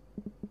it.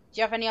 Do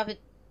you have any other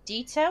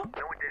detail?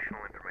 No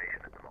additional information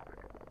at the moment.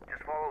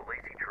 Just follow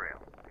Lacey Trail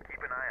and keep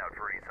an eye out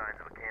for any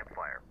signs of a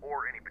campfire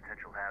or any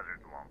potential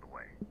hazards along the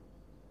way.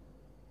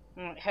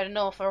 Alright, heading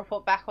north. I'll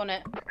report back on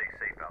it. Stay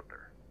safe out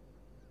there.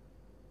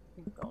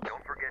 Oh, God.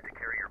 Don't forget to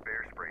carry your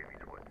bear spray in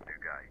these woods, new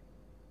guy.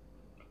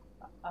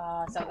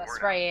 So that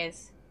spray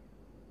is.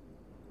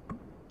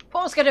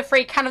 Paul's got a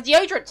free can of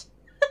deodorant.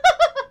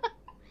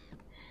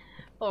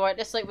 Alright,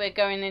 looks like we're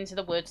going into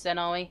the woods then,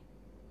 are we?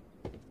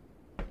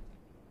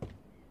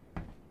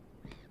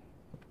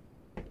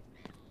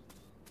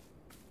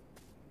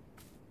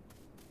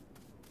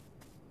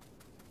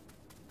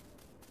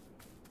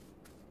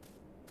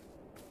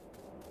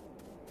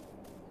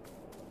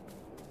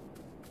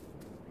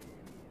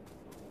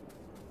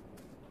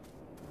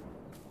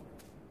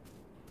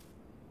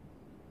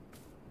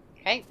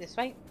 Okay, this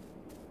way.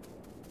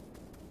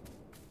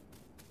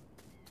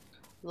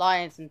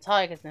 Lions and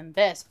tigers and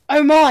bears.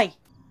 Oh my!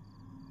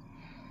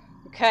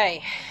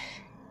 Okay.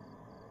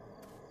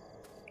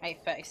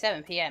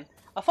 8:37 PM.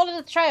 I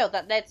followed the trail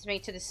that led me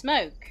to the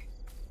smoke.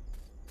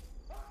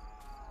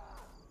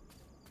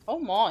 Oh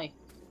my.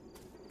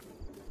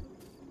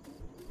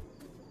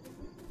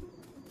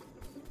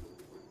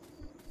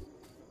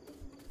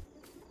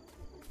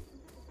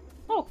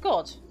 Oh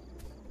god.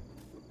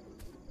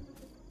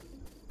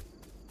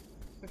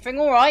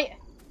 Everything alright?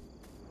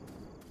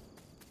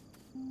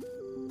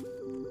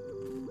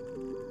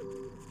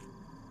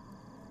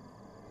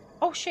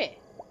 Oh shit.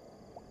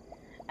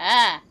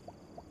 Ah.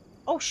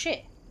 Oh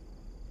shit.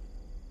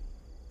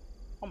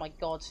 Oh my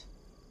god.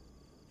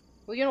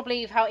 Will you not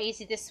believe how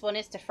easy this one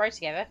is to throw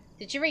together?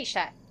 Did you reach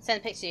that?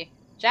 Send a picture to you.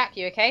 Jack,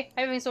 you okay?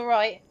 Everything's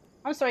alright.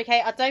 I'm sorry,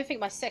 Kate. I don't think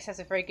my sex has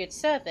a very good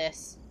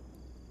service.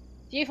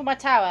 View from my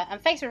tower.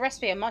 And thanks for the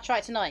recipe. I might try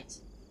it tonight.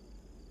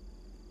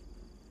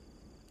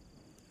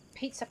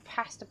 Pizza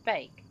pasta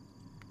bake.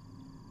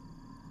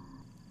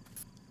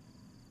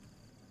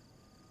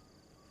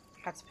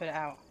 Had to put it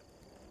out.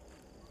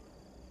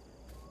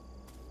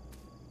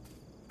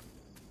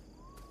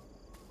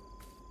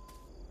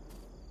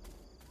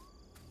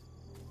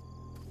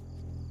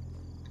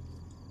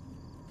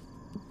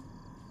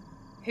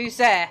 Who's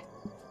there?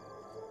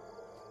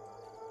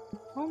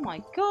 Oh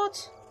my god.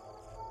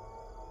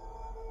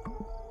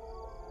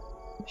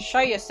 Show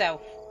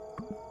yourself.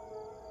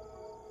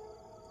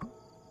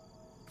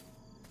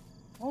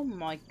 Oh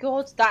my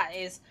god, that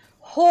is...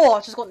 Oh,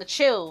 I've just got the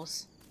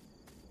chills.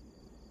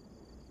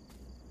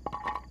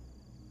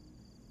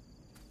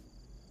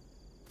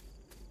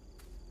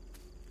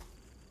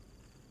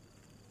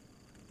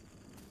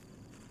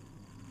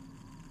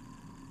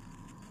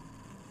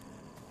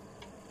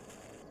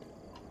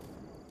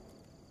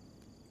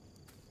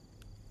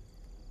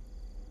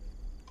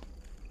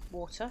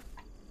 Water.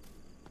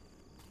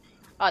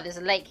 Oh, there's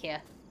a lake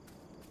here.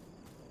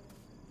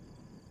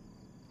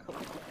 Cool,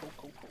 cool, cool,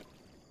 cool,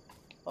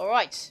 cool.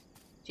 Alright.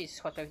 Jesus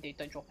Christ,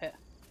 don't drop it.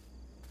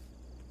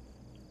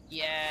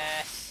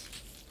 Yes.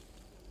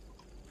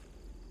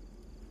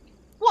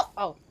 What?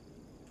 Oh.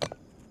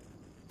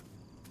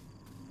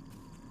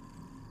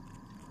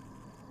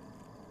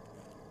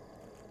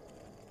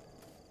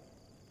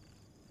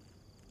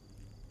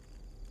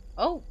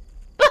 Oh.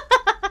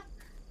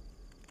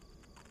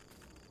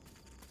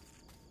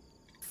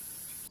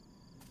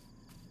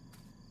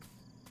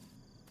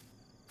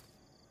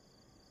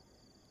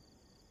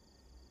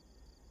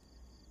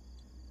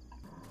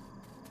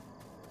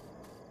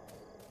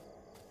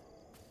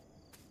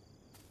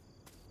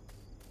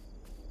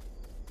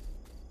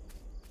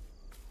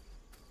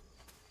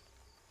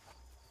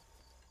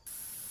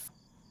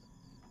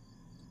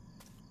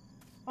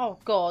 Oh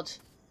god.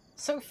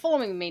 So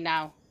following me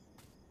now.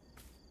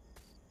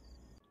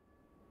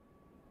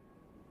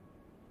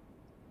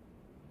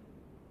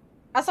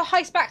 As I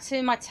hiked back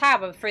to my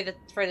tower through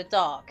the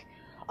dark,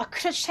 I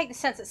could just take the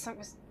sense that something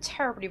was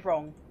terribly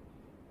wrong.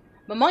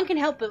 My mind can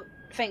help but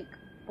think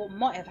what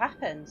might have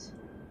happened.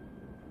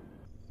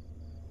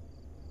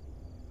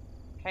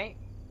 Okay.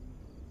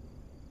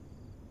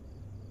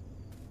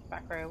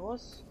 Back where I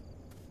was.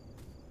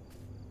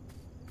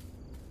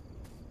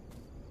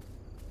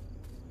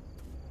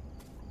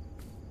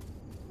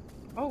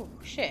 Oh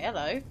shit,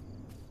 hello.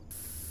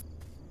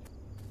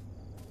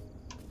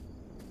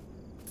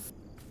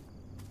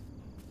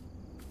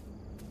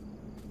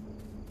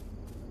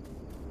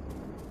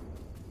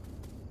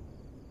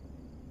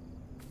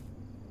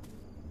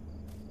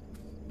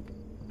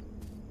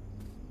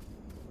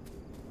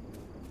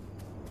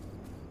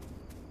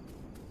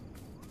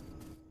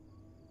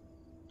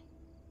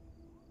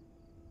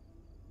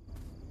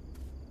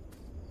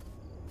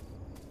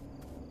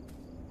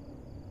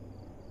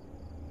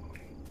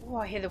 Oh,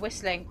 I hear the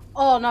whistling.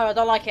 Oh no, I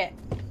don't like it.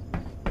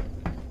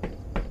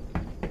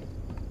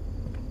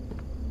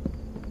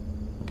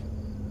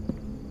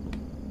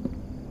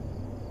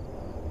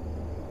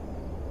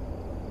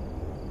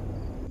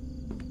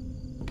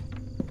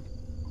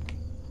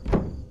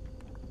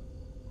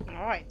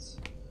 Alright.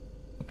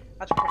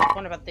 I just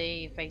wonder about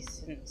the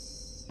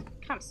Vacant's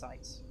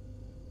campsite.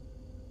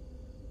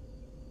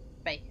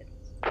 Vacant.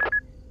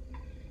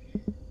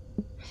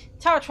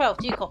 Tower 12,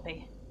 do you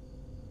copy?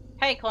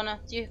 Hey Connor,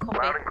 do you copy?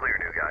 Loud and clear,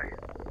 new guy.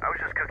 I was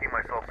just cooking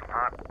myself some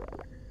hot...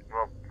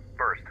 Well,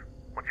 first,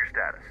 what's your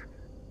status?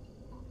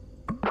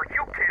 Are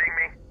you kidding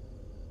me?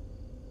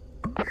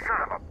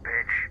 Son of a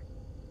bitch.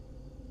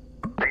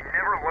 They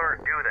never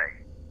learn, do they?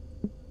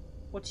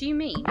 What do you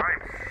mean?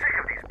 I'm sick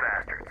of these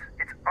bastards.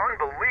 It's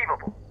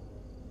unbelievable.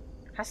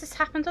 Has this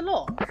happened a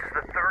lot? This is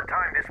the third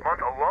time this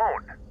month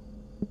alone.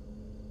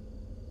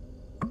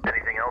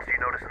 Anything else you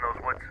notice in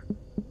those woods?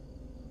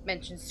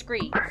 Mention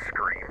scream. A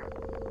scream.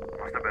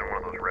 Must have been one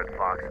of those red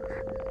foxes.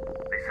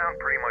 They sound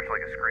pretty much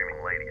like a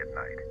screaming lady at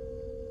night.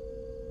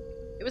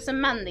 It was a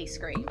manly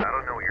scream. I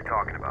don't know what you're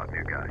talking about,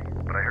 new guy,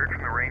 but I heard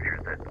from the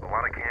rangers that a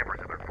lot of campers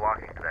have been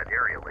flocking to that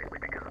area lately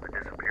because of the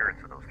disappearance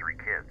of those 3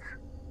 kids.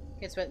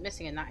 Kids went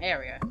missing in that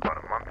area.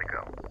 About a month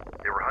ago.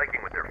 They were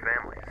hiking with their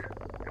families.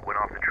 They went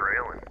off the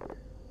trail and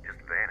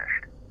just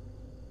vanished.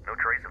 No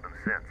trace of them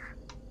since.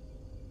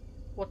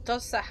 What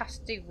does that have to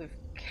do with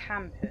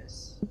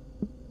campers?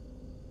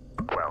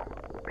 Well,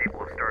 people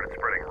have started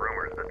spreading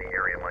rumors that the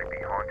area might be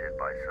haunted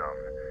by some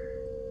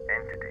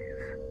entities.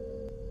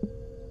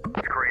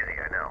 It's crazy,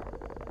 I know.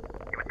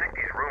 You would think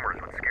these rumors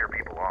would scare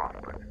people off,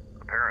 but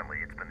apparently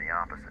it's been the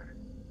opposite.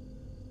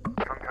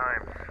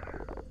 Sometimes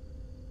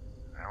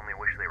I only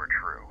wish they were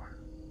true.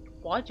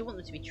 Why do you want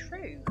them to be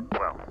true?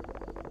 Well,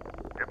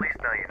 at least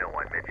now you know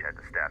why Mitch had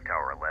to staff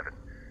Tower 11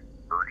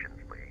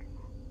 urgently.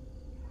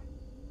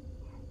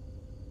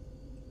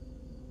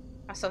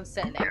 That's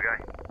unsettling. You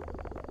guy?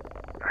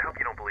 I hope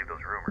you don't believe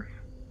those rumors.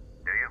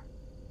 Do you?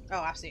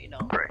 Oh, absolutely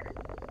not. Great.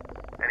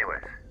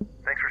 Anyways,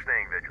 thanks for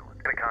staying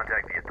vigilant. I'm gonna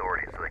contact the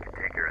authorities so they can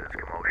take care of this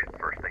commotion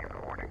first thing in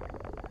the morning.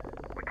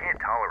 We can't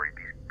tolerate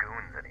these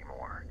goons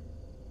anymore.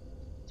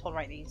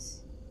 Tolerate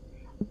these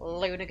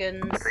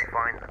loonigans. If they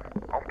find them,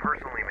 I'll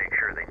personally make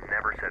sure they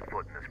never set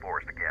foot in this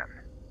forest again.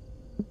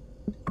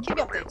 Keep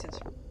me updated.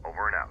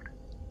 Over and out.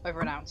 Over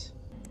and out.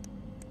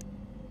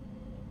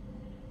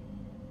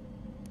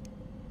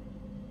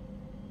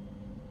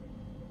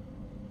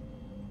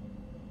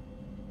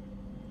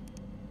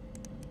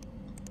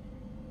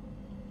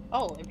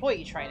 Oh,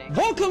 employee training.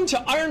 Welcome to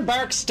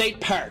Ironbark State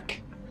Park.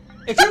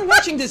 If you're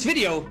watching this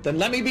video, then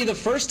let me be the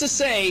first to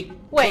say,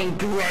 Wait.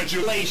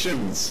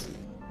 congratulations!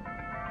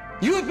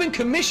 You have been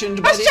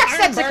commissioned by That's the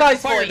Jacksepticeye's Ironbark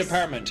Fire voice.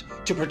 Department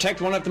to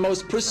protect one of the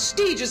most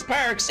prestigious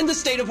parks in the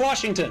state of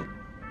Washington.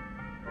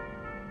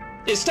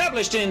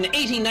 Established in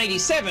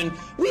 1897,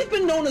 we've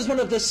been known as one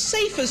of the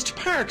safest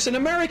parks in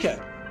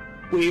America.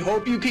 We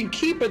hope you can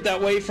keep it that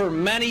way for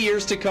many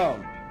years to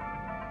come.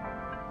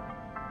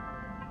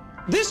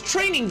 This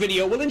training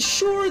video will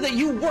ensure that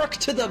you work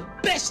to the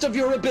best of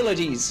your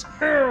abilities.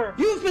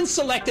 You have been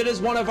selected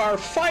as one of our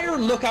fire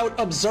lookout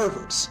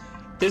observers.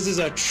 This is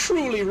a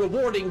truly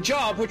rewarding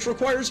job which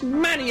requires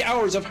many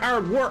hours of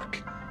hard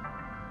work.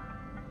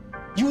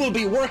 You will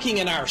be working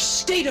in our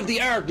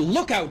state-of-the-art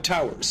lookout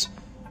towers.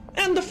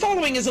 And the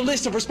following is a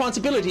list of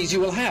responsibilities you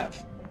will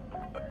have.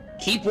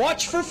 Keep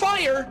watch for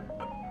fire.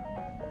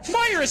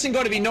 Fire isn't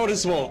going to be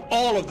noticeable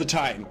all of the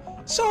time,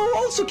 so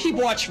also keep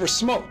watch for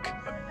smoke.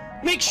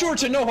 Make sure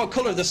to know what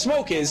color the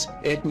smoke is.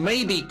 It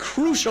may be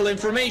crucial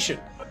information.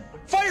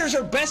 Fires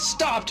are best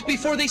stopped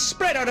before they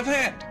spread out of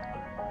hand.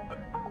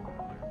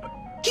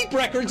 Keep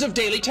records of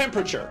daily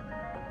temperature.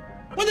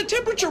 When the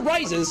temperature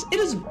rises, it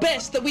is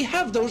best that we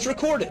have those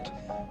recorded.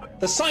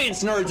 The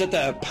science nerds at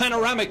the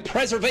Panoramic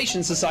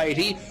Preservation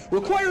Society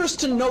require us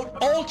to note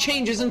all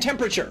changes in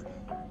temperature.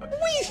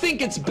 We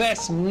think it's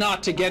best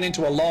not to get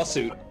into a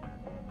lawsuit.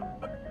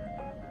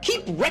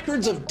 Keep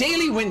records of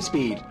daily wind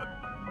speed.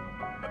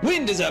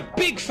 Wind is a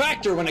big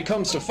factor when it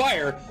comes to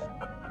fire.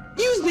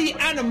 Use the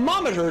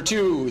anemometer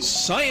to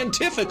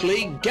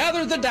scientifically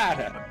gather the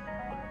data.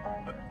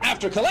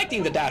 After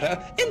collecting the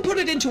data, input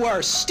it into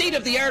our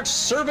state-of-the-art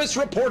service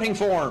reporting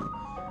form.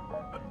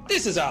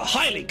 This is a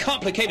highly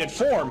complicated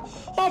form,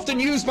 often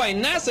used by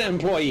NASA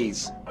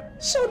employees.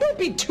 So don't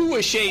be too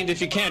ashamed if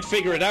you can't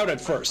figure it out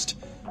at first.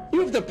 You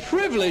have the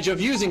privilege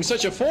of using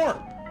such a form.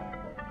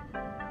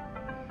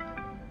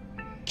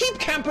 Keep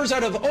campers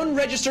out of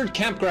unregistered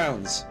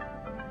campgrounds.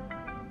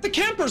 The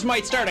campers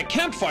might start a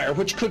campfire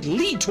which could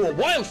lead to a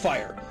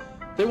wildfire.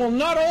 They will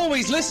not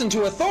always listen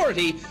to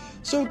authority,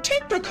 so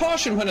take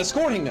precaution when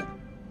escorting them.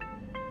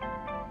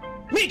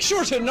 Make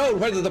sure to note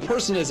whether the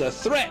person is a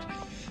threat.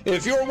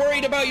 If you're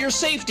worried about your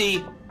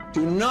safety,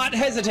 do not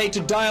hesitate to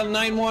dial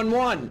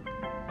 911.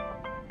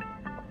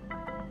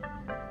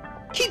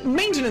 Keep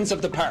maintenance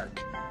of the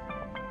park.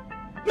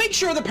 Make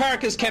sure the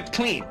park is kept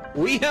clean.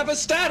 We have a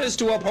status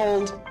to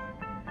uphold.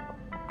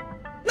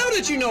 Now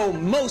that you know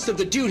most of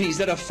the duties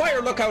that a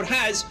fire lookout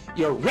has,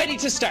 you're ready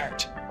to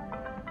start.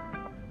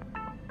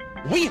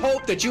 We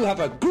hope that you have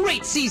a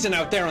great season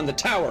out there on the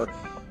tower.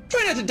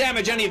 Try not to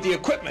damage any of the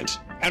equipment.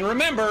 And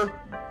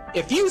remember,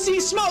 if you see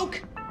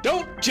smoke,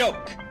 don't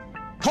joke.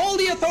 Call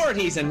the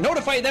authorities and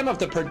notify them of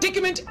the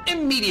predicament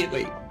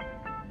immediately.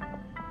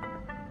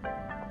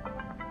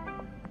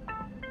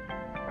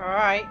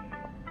 Alright.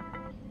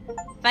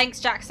 Thanks,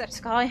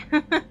 Jacksepticeye.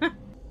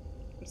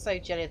 I'm so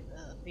jealous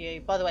of you.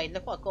 By the way,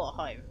 look what I got at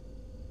home.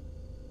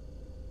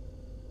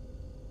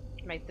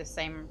 Made the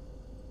same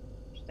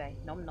today.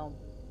 Nom nom.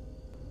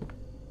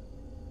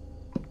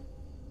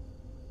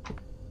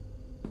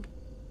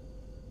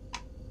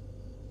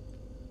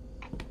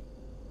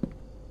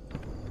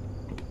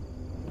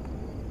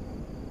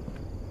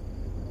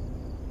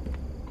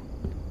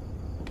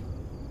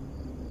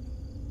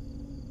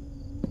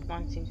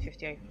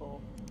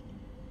 $19.50.04.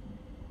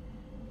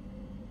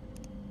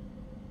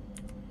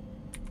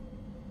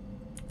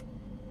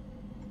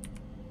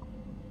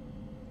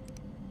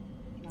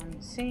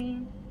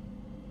 Unseen.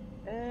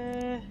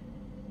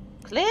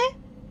 Clear?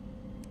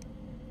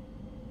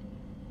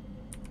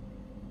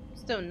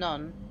 Still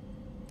none.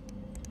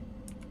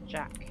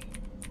 Jack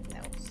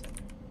Nelson.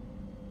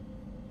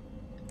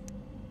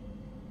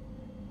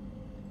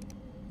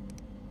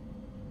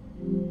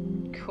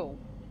 Cool.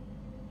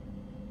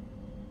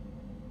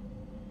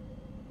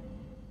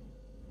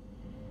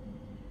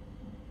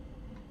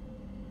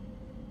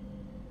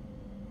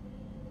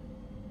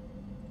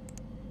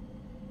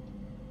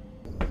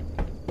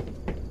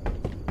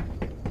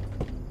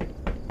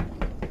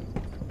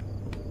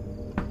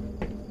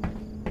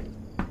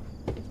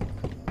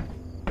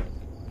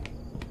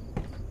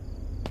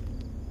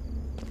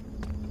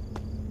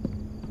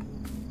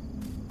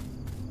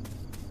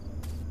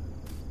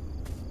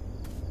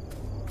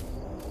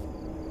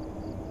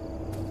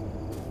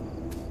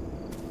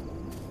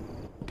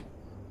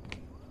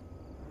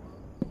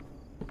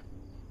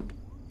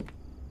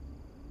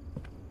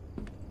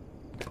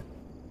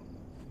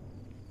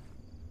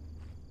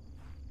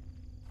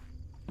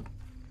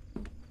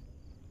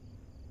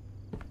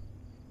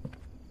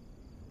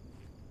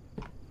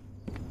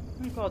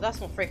 Oh god, that's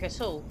not freak at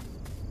all.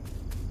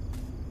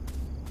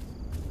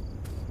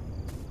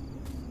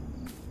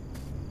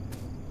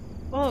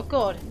 Oh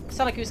god, it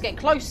sounded like he was getting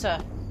closer.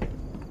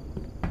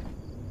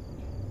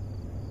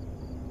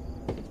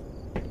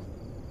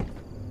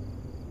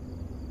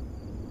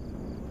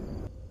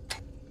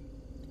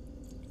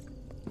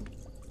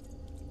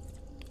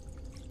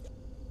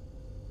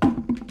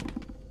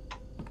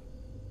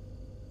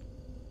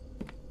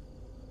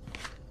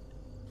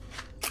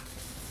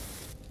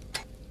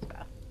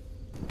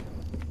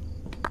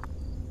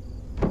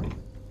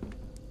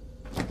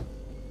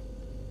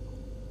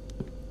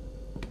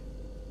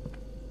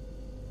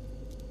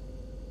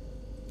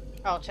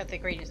 Oh, check the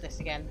ingredients list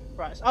again.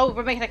 Right. Oh,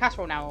 we're making a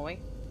casserole now, are we?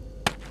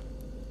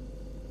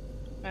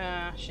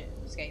 Shit.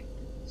 Escape.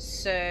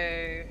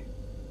 So...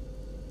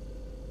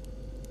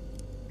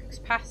 cooks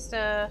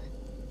pasta.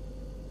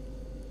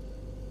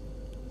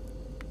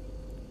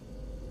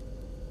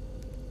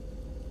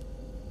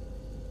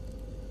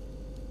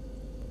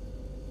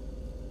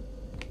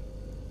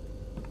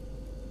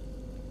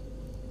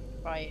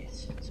 Right.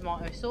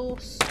 Tomato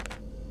sauce.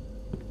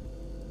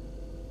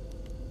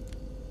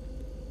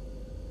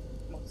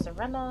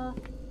 Mozzarella.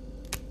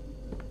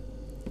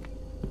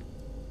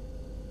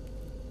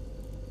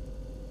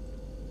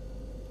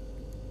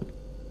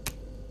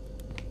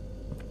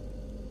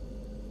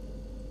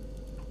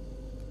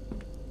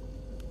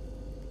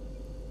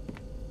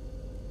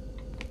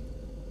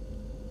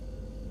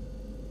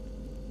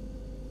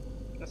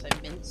 Let's say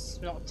mince.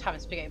 We're not having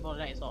spaghetti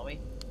bolognese, are we?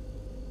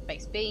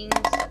 Baked beans.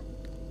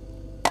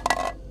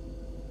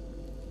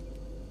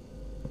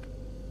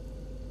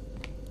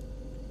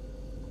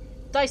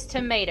 Diced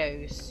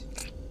tomatoes.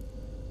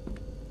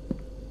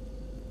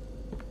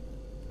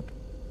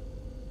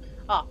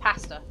 Ah,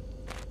 pasta.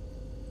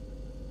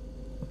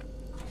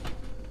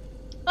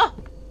 Oh!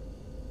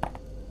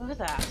 Look at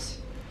that.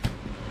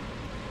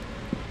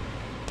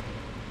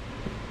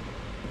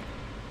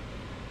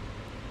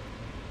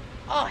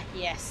 Oh,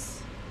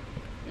 yes.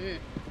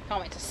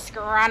 Can't wait to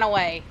scran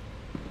away.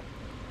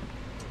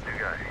 New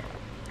guy,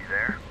 you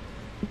there?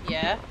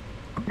 Yeah.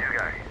 New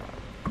guy.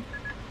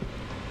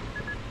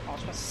 I was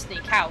supposed to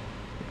sneak out.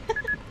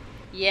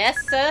 Yes,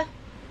 sir.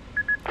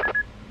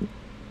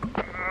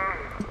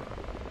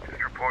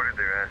 Just reported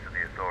their ass to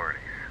the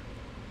authorities.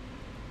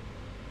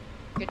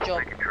 Good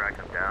job. They can track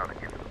them down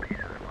and give them a piece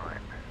of their mind.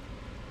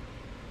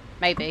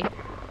 Maybe.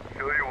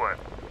 Tell you what,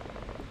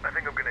 I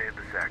think I'm gonna hit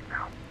the sack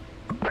now.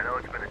 I know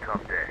it's been a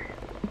tough day,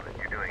 but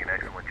you're doing an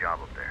excellent job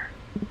up there.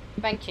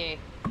 Thank you.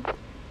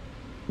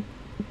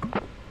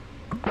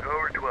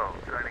 Over 12,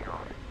 signing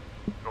off.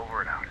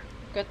 Over and out.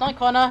 Good night,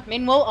 Connor.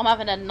 Meanwhile, I'm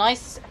having a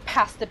nice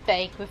pasta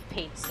bake with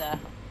pizza.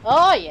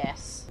 Oh,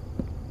 yes.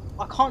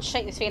 I can't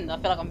shake this feeling that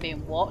I feel like I'm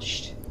being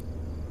watched.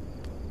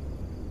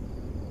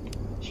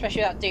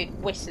 Especially that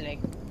dude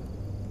whistling.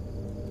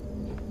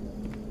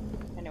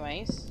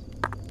 Anyways.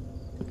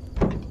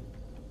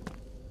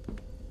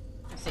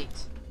 Let's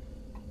eat.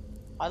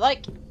 I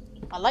like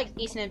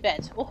eating in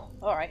bed. Oh,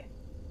 alright.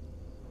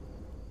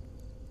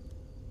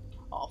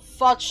 Oh,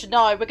 fudge,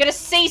 no. We're gonna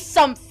see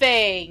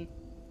something!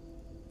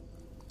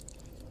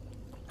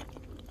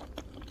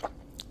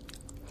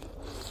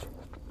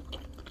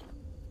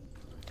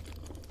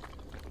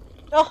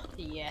 Oh,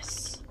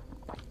 yes.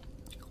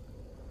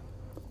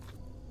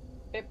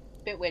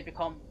 Bit weird we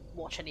can't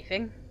watch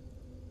anything.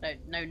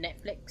 No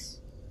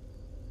Netflix.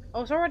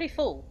 Oh, it's already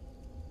full.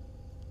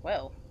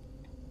 Well.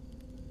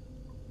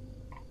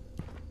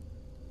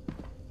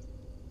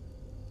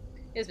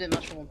 It's a bit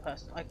much for one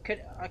person. I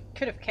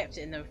could have kept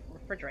it in the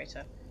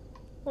refrigerator.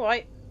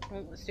 Alright,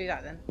 well, let's do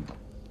that then.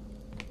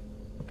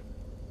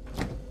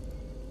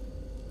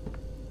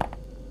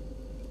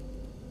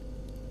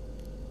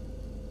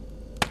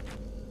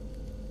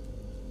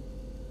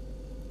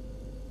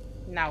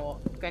 Now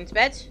what? Going to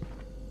bed?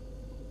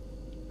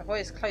 I've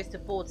always closed the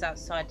boards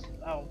outside.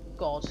 Oh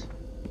god.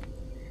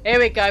 Here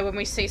we go when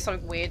we see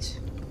something weird.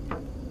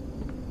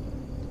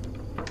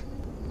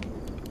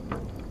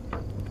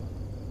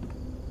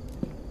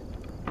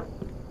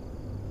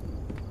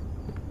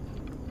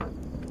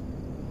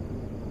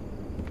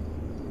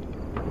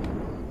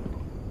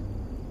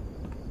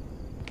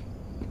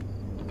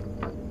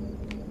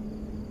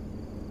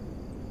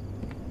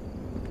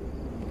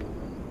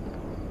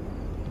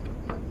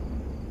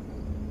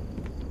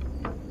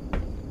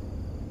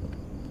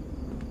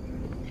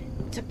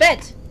 To bed!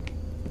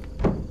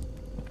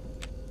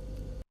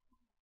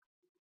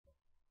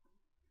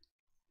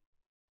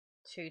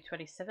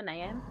 (2:27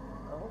 AM).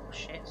 Oh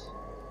shit.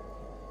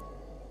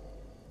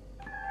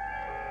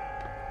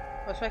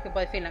 I was waking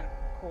by the feeling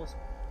that caused.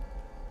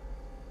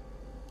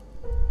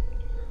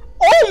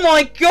 Oh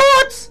my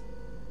god!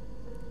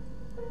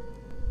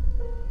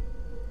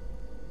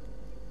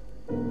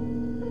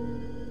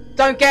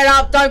 Don't get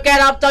up, don't get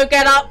up, don't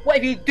get up! What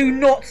if you do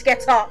not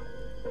get up?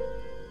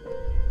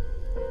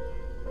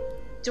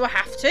 Do I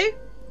have to?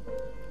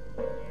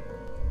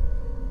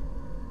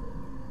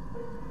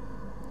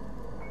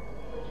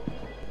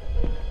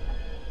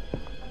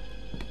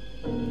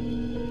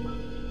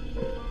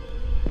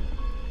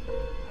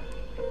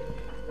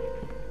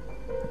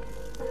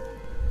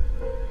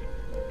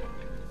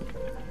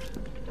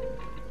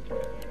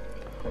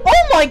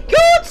 Oh my god!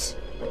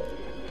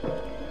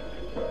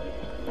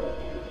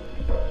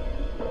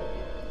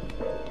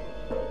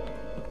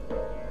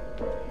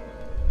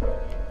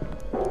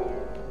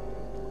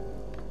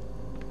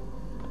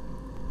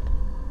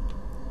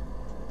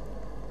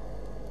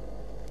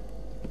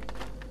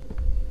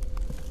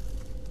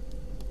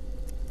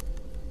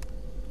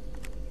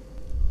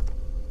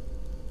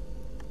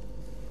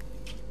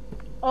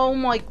 Oh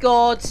my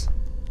god.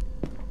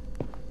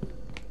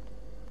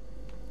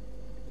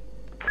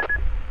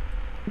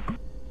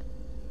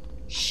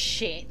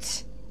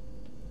 Shit.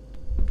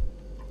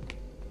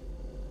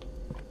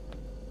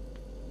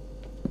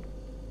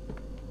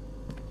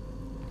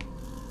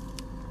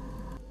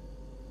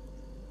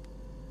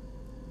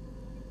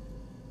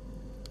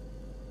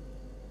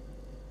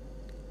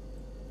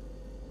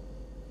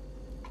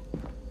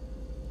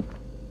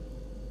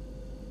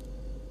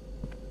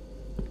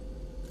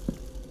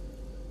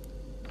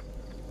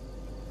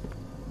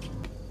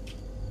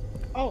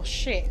 Oh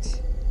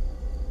shit.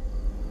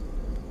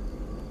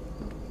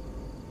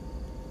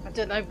 I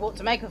don't know what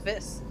to make of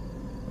this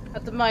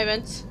at the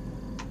moment.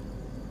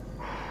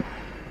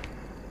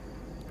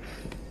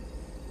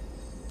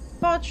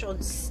 Fudge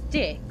on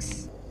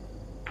sticks.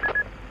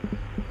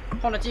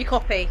 Connor, do you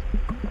copy?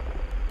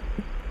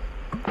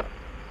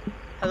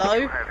 Hello?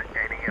 Do you have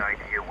any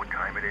idea what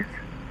time it is?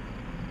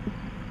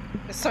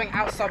 There's something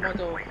outside my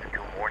door. Wait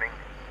until morning?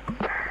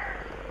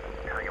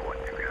 Tell you what,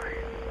 you guys.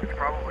 It's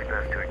probably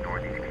best to ignore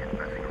these kids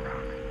messing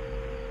around.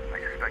 I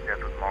suspect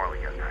that's what Marley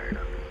got tired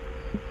of.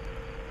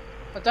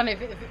 I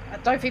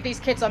don't think these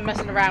kids are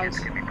messing around. Kids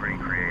can be pretty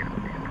creative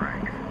with these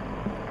pranks.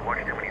 You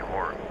watch too many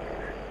horror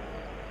movies.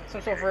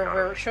 Some sort of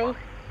real ritual.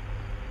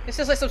 This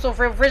is like some sort of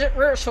real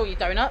ritual, you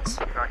donuts.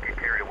 Let's not get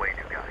carried away,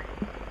 you guys.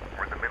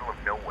 We're in the middle of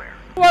nowhere.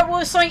 Alright, well,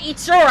 if something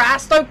eats your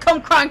ass, don't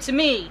come crying to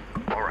me.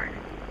 Alright,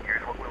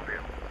 here's what we'll do.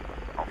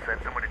 I'll send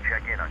someone to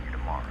check in on you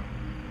tomorrow.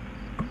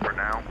 For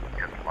now,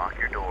 just lock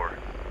your door,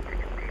 take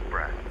a deep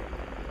breath,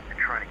 and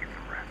try to get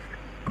some rest.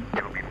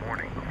 It'll be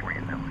morning before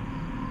you know it.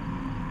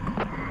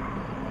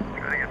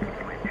 Try to get some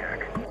sleep, Jack.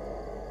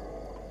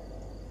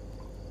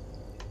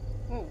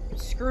 Oh,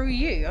 screw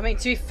you. I mean,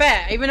 to be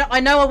fair, even though I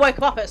know I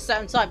woke up at a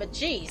certain time, but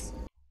jeez.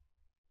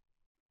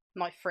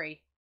 Night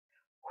 3.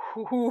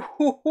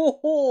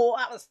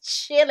 That was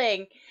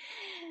chilling.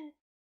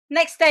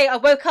 Next day, I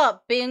woke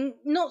up being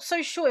not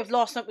so sure if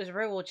last night was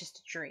real or just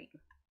a dream.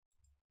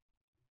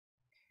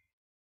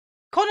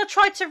 Connor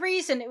tried to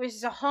reason it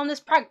was a harmless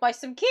prank by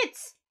some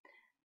kids.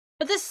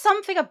 But there's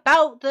something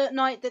about that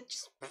night that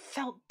just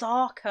felt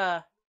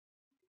darker.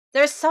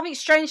 There is something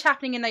strange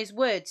happening in those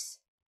woods.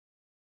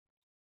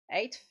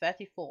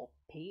 8:34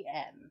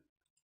 PM.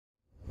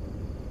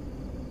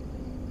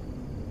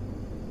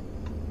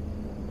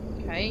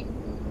 Okay.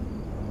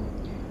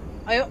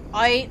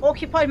 I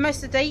occupied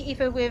most of the day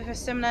either with a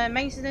similar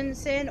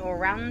maintenance in or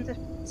around the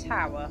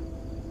tower.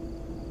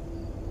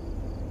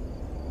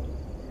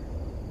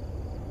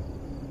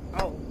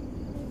 Oh.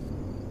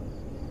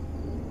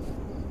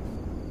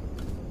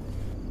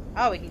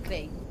 Oh, we can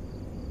clean.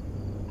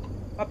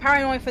 My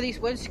paranoia for these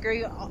woods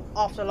grew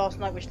after last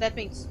night, which led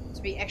me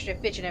to be extra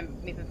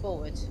vigilant moving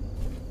forward.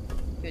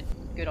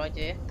 Good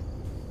idea.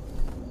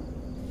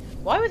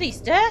 Why were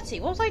these dirty?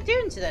 What was I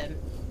doing to them?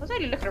 I was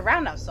only looking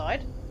around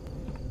outside.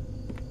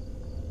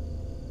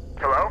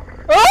 Hello?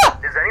 Ah!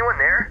 Is anyone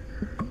there?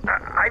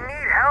 I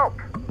need help.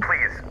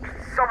 Please,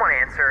 someone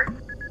answer.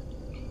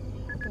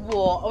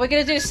 What? Are we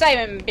going to do the same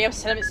and be able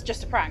to tell him it's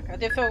just a prank? I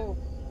do feel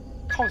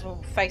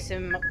comfortable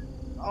facing him.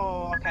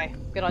 Oh, okay.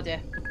 Good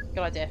idea.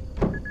 Good idea.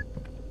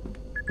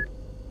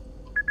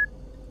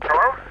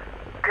 Hello?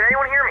 Can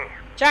anyone hear me?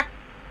 Jack,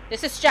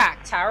 this is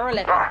Jack, Tower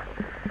 11. Oh,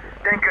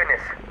 thank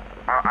goodness.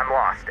 I'm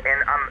lost,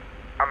 and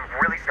I'm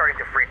really starting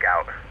to freak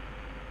out.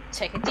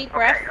 Take a deep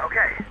breath.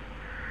 Okay.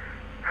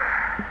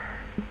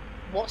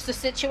 What's the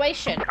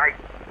situation? I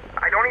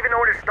don't even know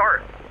where to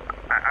start.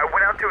 I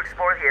went out to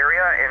explore the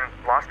area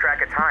and lost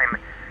track of time.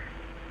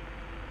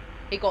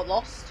 He got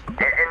lost? And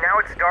now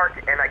it's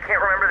dark, and I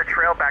can't remember the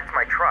trail back to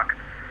my truck.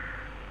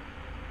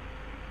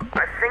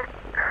 I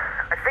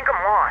think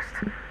I'm lost.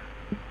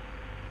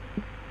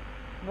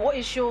 What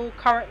is your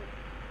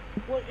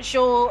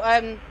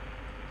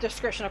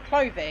description of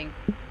clothing?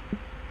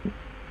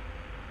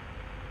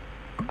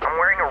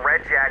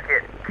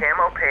 jacket,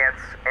 camo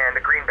pants, and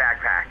a green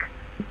backpack.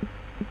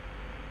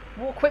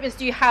 What equipment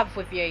do you have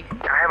with you?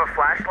 I have a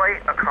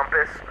flashlight, a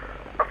compass,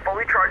 a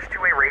fully charged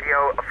two-way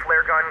radio, a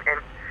flare gun,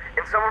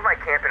 and some of my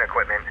camping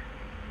equipment.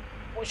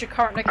 What's your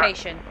current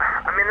location?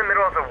 I'm in the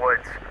middle of the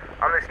woods,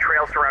 on this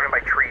trail surrounded by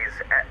trees.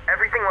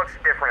 Everything looks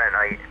different at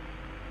night.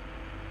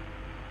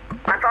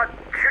 I thought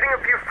shooting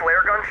a few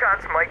flare gun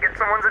shots might get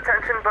someone's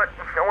attention, but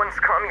no one's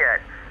come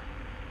yet.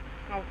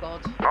 Oh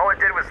god. All it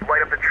did was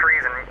light up the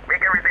trees and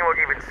make everything look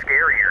even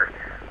scarier.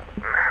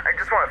 I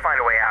just want to find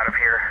a way out of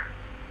here.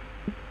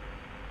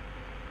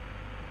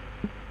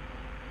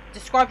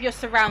 Describe your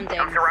surroundings.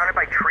 I'm surrounded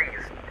by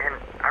trees, and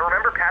I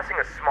remember passing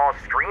a small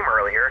stream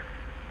earlier.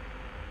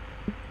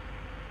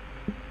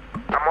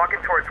 I'm walking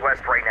towards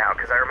west right now,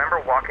 because I remember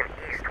walking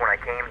east when I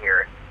came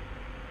here.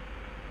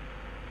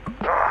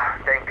 Oh,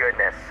 thank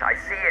goodness. I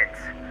see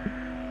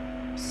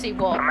it. See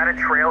what? I'm at a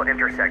trail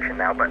intersection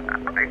now, but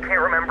I can't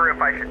remember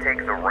if I should take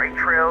the right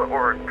trail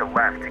or the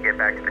left to get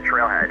back to the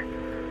trailhead.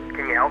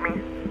 Can you help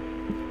me?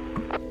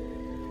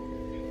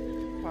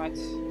 Right.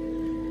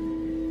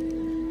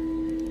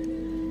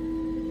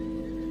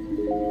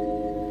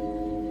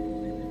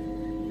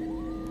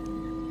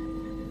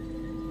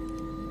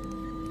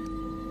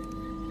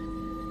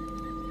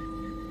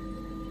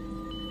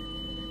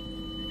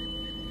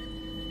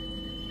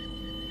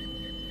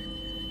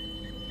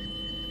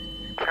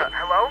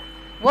 Hello?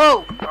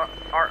 Whoa!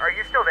 Are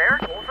you still there?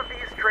 Both of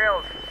these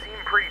trails seem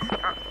pretty...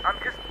 I'm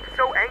just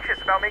so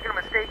anxious about making a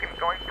mistake and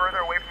going further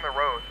away from the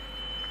road.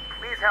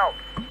 Please help.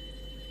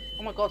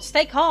 Oh my god,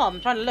 stay calm.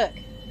 I'm trying to look.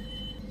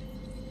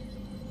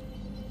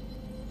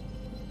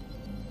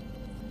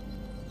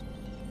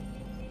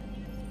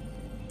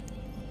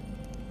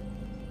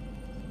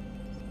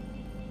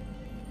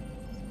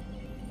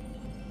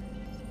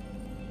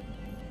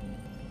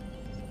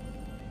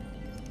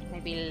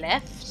 Maybe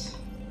left?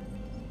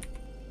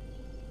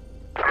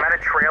 I'm at a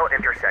trail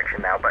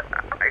intersection now, but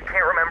I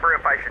can't remember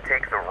if I should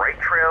take the right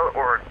trail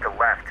or the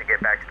left to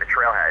get back to the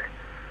trailhead.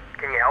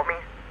 Can you help me?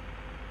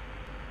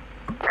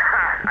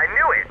 I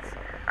knew it!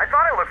 I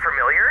thought I looked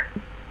familiar.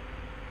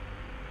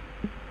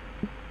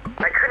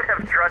 I couldn't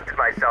have trusted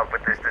myself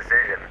with this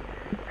decision.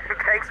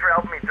 Thanks for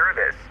helping me through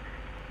this.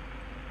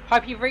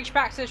 Hope you reach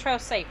back to the trail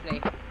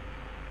safely.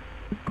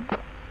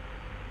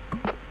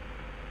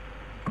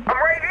 I'm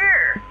right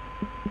here!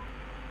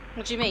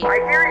 What do you mean? I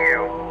hear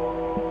you.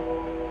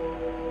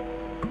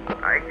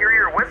 I hear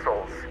your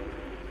whistles.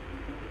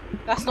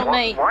 That's not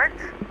me. What?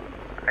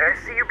 I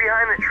see you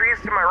behind the trees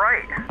to my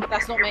right.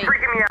 That's not You're me.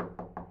 freaking me out.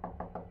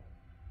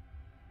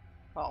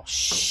 Oh,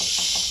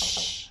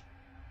 shh.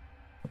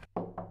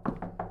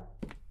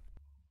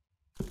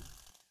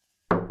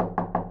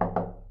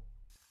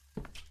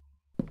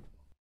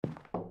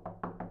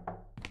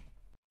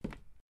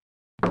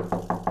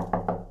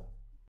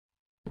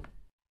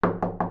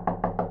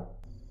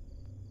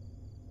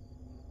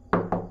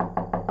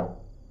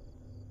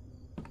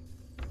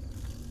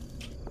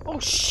 Oh,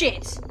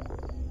 shit.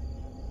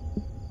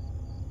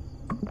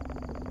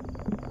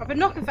 I've been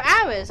knocking for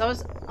hours. I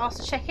was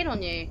asked to check in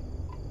on you.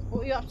 What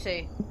were you up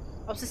to? I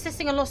was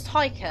assisting a lost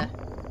hiker.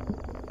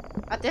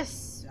 At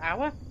this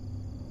hour?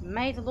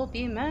 May the Lord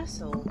be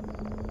merciful.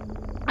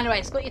 Anyway,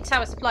 it's got your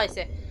tower supplies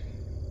here.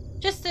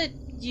 Just the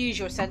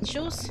usual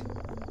essentials.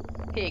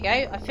 Here you go.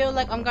 I feel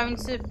like I'm going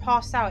to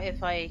pass out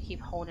if I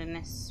keep holding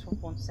this for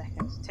 1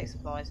 second. Take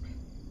supplies.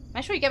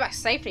 Make sure you get back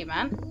safely,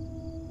 man.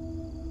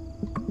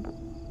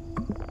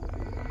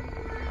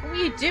 What were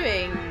you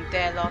doing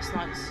there last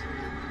night?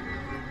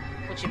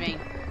 What do you mean?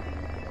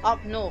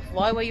 Up north.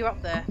 Why were you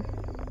up there?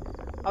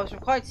 I was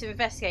required to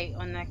investigate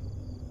on the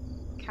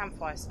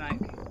campfire smoke.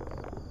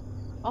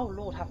 Oh,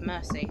 Lord have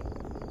mercy.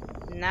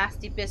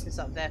 Nasty business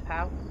up there,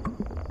 pal.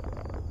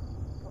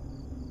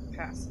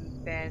 Cats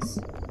and bears.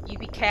 You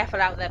be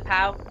careful out there,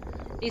 pal.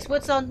 These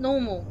woods aren't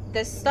normal.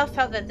 There's stuff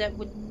out there that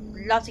would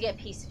love to get a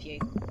piece of you.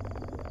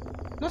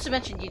 Not to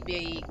mention you'd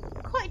be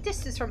quite a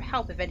distance from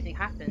help if anything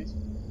happened.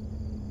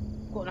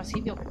 Got enough to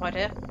keep you occupied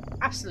here?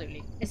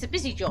 Absolutely. It's a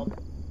busy job.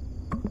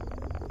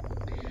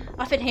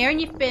 I've been hearing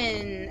you've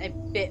been a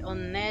bit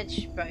on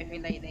edge about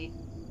everything lately.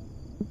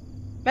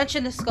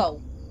 Mention the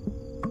skull.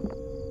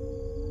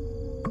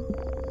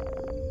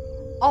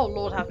 Oh,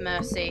 Lord have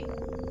mercy.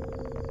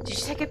 Did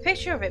you take a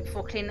picture of it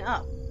before cleaning it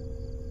up?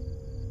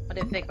 I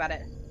didn't think about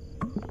it.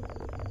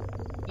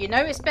 You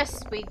know it's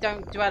best we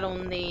don't dwell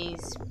on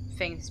these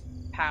things,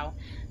 pal.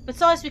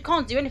 Besides, we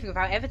can't do anything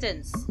without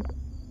evidence.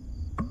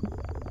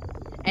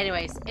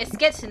 Anyways, it's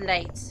getting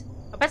late.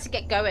 I better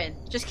get going.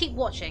 Just keep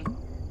watching.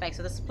 Thanks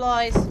for the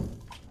supplies.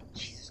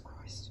 Jesus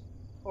Christ.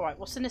 Alright,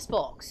 what's in this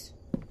box?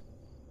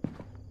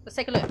 Let's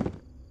take a look.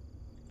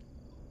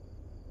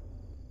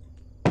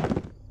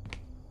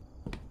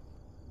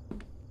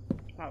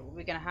 Right, what are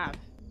we going to have?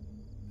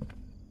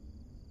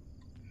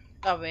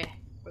 Oh,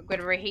 we're going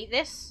to reheat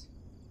this?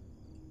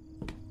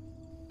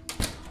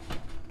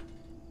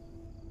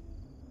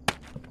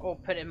 Or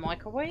put it in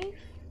microwave?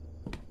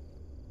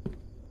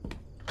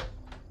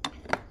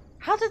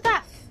 How did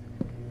that...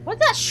 What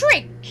did that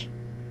shrink?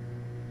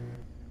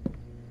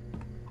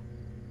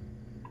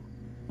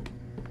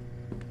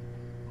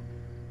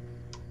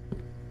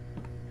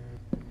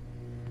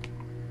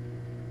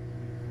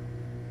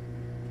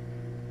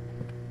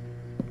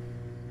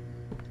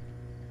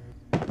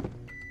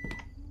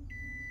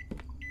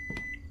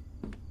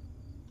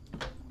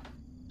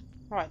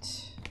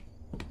 Right.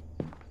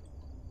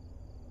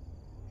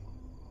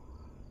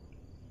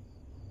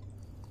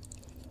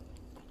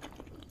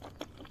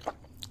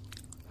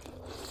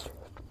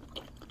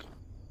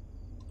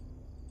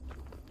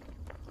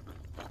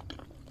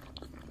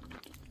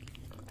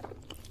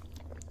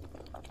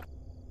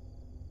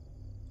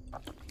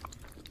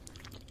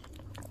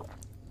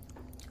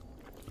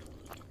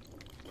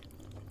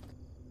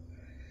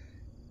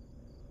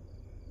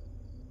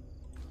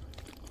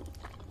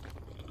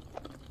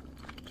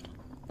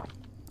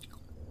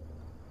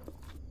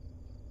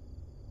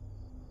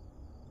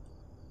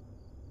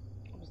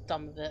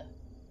 Done with it.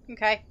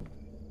 Okay.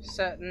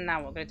 So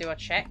now we're going to do our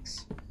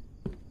checks.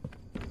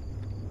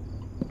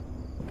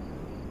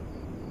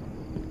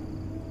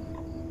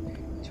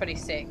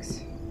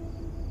 $26.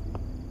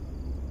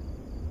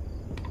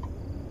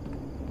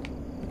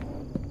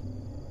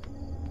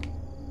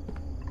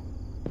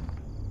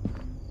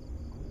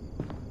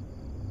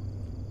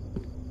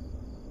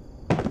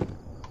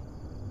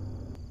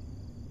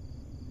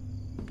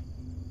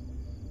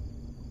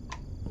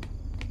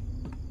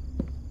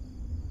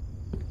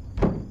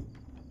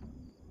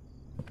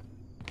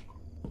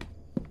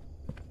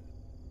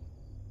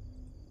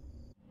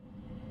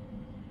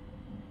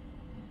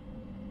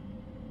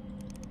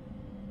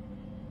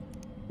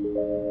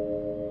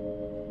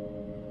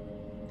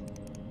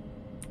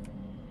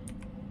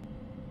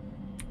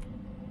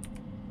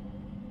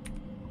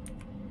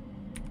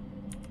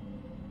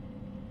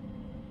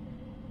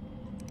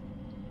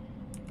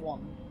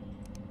 One.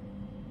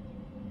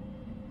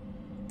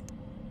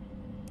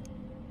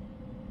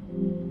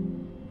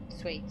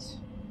 Sweet.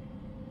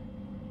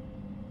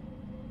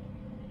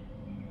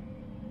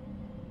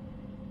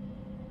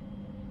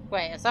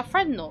 Wait, is our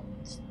friend not?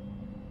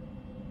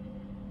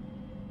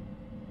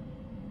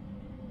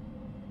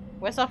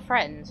 Where's our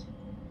friend?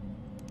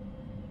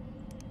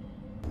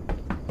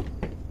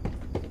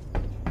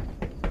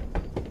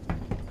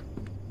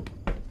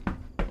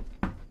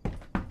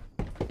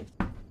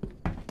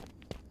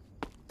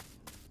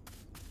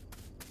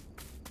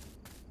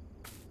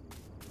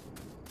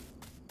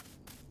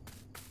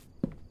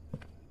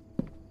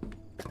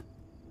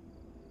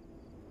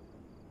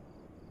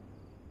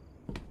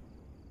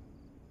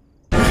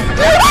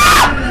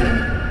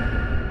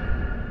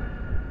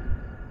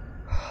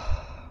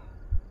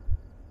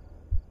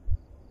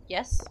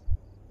 Yes?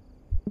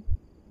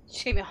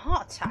 She gave me a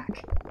heart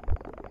attack.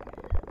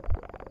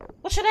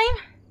 What's your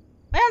name?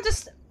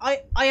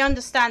 I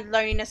understand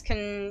loneliness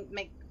can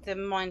make the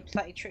mind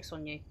play tricks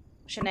on you.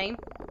 What's your name?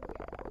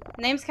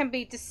 Names can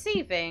be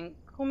deceiving.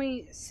 Call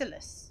me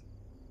Silas.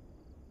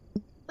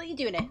 What are you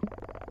doing here?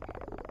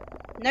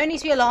 No need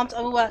to be alarmed.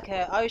 I'm a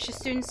worker. I was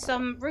just doing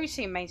some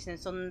routine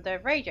maintenance on the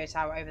radio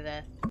tower over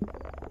there.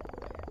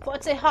 Thought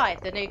I'd say hi,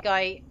 the new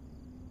guy.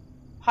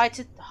 Hi,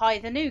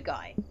 the new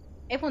guy.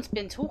 Everyone's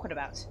been talking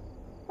about.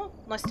 Oh,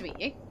 nice to meet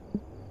you.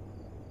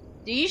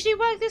 Do you usually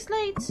work this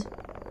late?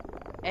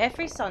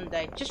 Every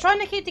Sunday. Just trying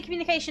to keep the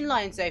communication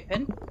lines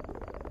open.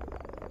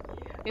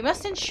 We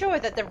must ensure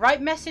that the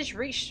right message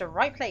reaches the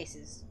right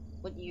places.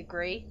 Wouldn't you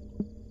agree?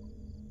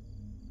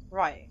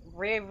 Right.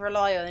 We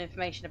rely on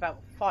information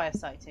about fire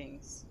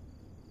sightings.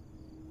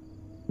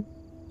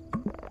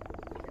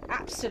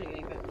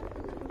 Absolutely,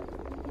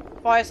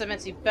 but fires are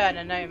meant to burn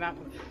and no amount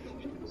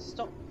will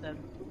stop them.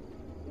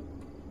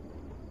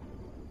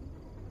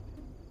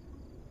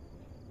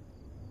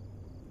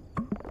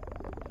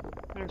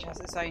 Each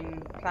has its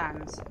own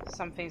plans.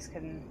 Some things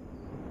can't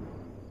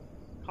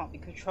be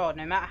controlled,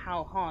 no matter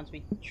how hard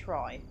we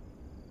try.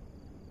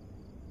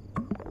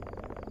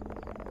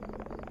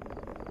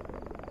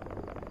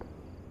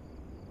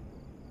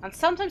 And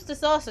sometimes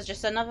disaster is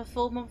just another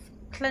form of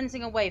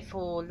cleansing away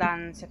for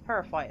land to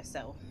purify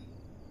itself.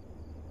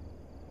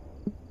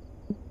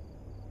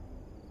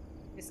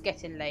 It's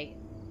getting late.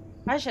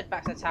 I should head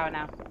back to the tower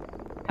now.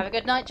 Have a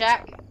good night,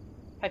 Jack.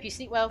 Hope you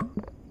sleep well.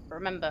 But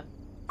remember,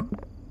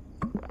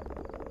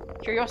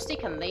 curiosity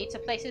can lead to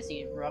places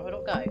you'd rather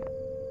not go.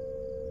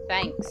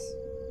 Thanks.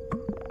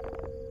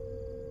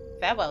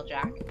 Farewell,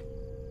 Jack.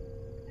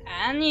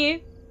 And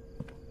you.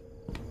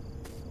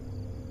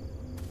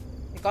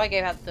 The guy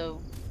gave out the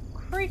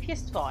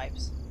creepiest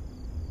vibes.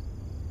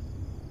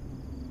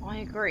 I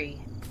agree.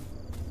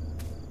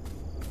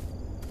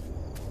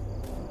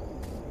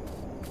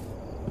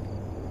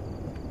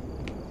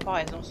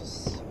 Fires, not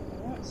just...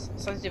 What's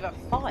something to do about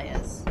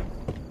fires?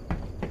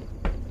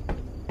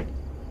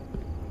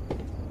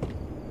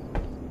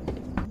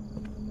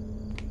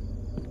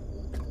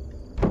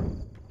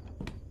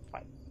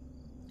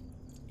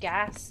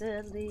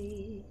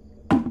 Gasoline.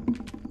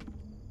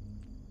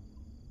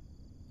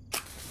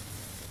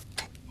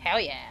 Hell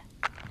yeah.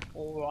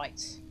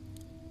 Alright.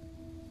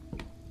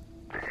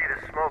 I see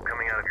the smoke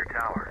coming out of your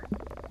tower.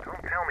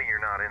 Don't tell me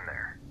you're not in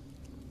there.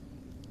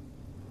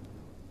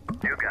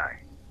 New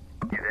guy,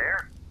 you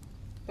there?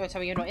 Don't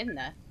tell me you're not in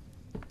there.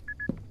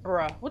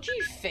 Bruh, what do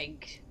you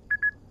think?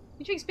 What do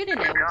you think's been in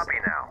here? Copy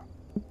now.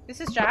 This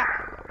is Jack.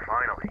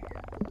 Finally.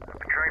 I've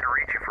been trying to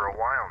reach you for a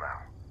while now.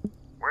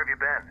 Where have you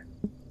been?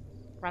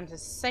 Ran to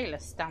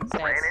Sailors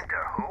downstairs. Ran into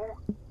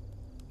who?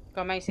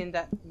 Got amazing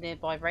that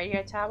nearby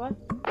radio tower.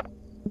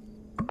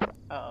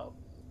 Uh oh.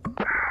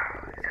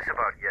 Is this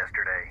about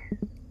yesterday?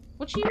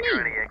 What do you You mean?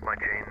 trying to yank my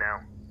chain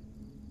now?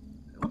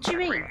 What do you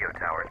The mean? radio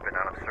tower's been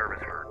out of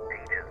service for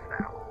ages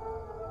now.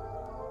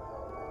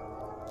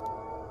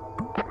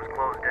 It was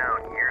closed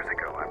down years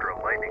ago after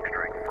a lightning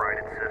strike fried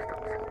its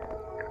systems,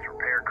 and its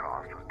repair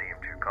cost was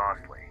deemed too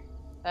costly.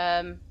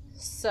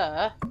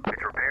 Sir?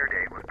 Its repair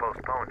date was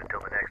postponed until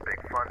the next big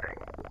funding,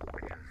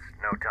 which is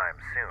no time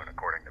soon,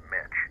 according to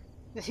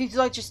Mitch. Who did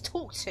I just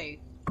talk to?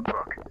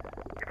 Look,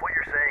 if what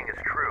you're saying is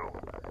true,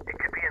 it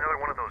could be another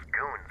one of those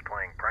goons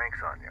playing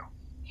pranks on you.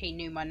 He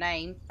knew my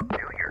name.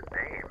 Knew your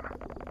name?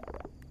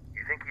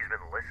 You think he's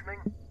been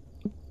listening?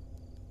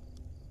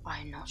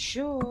 I'm not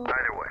sure.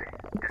 Either way,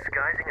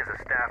 disguising as a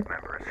staff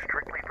member is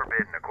strictly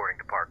forbidden according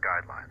to park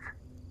guidelines.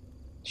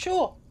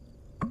 Sure.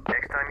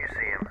 Next time you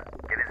see him,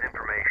 get his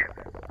information,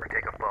 or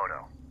take a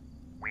photo.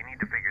 We need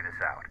to figure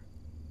this out.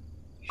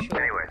 Sure.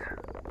 Anyways,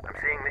 I'm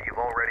seeing that you've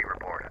already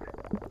reported.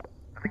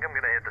 I think I'm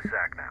gonna hit the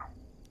sack now.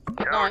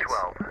 Good Tower night.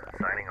 12,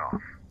 signing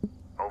off.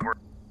 Over.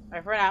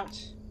 Over and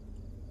out.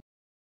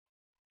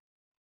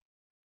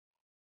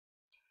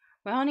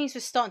 My unease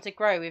was starting to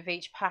grow with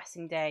each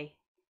passing day.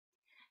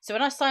 So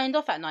when I signed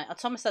off at night, I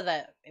told myself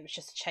that it was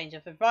just a change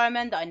of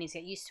environment, that I need to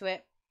get used to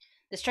it.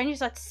 The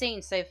strangers I'd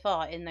seen so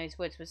far in those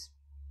woods was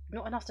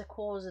not enough to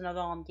cause an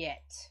alarm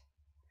yet.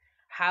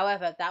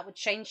 However, that would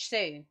change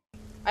soon.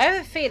 I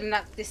have a feeling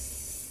that this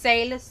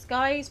sailor's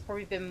guy's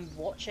probably been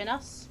watching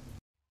us.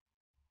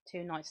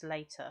 2 nights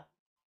later.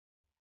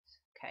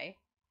 Okay.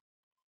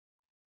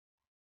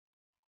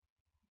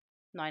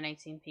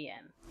 9:18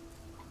 PM.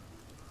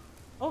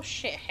 Oh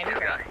shit, heavy This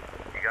guy, rain.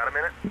 you got a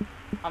minute?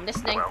 I'm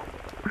listening. Well,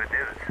 good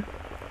news.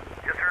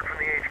 Just heard from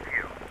the HQ.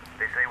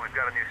 They say we've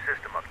got a new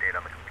system update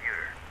on the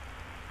computer.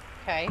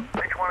 Okay.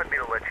 Mitch wanted me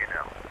to let you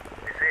know.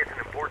 They say it's an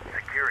important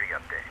security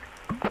update.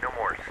 No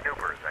more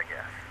snoopers, I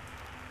guess.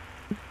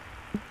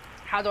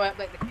 How do I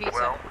update the computer?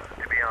 Well,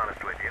 to be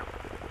honest with you,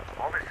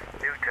 all this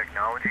new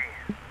technology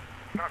is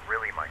not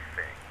really my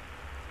thing.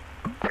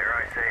 Dare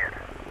I say it,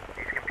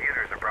 these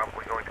computers are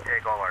probably going to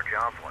take all our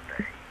jobs one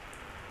day.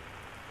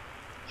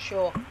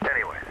 Sure.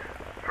 Anyways,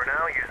 for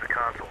now, use the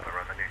console to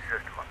run the new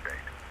system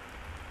update.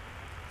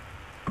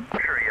 I'm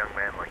sure a young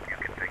man like you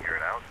can figure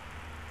it out.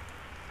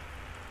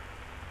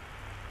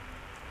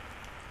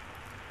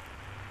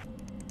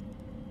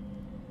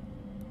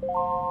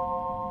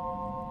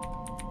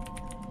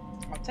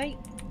 Update.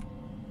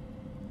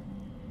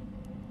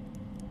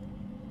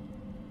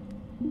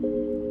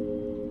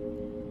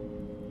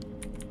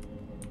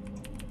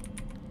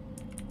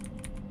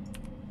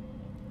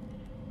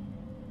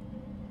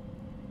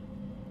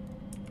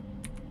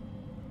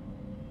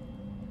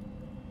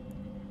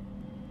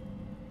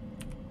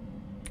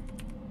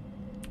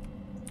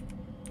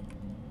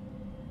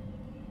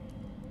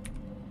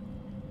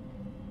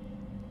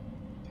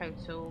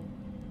 Total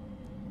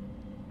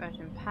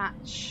version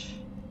patch.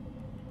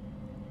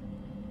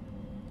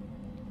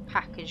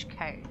 Package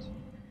code.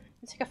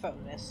 Let's take a photo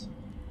of this.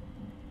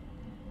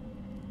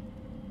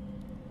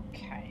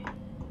 Okay.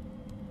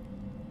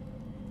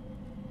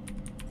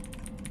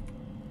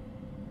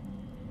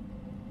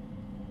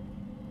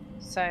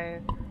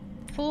 So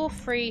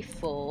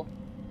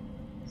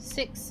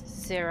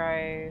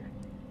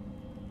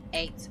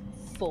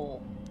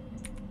 4346084.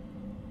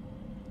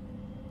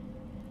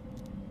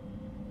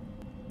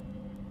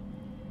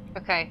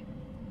 Okay.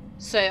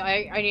 So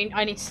I need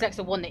to select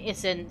the one that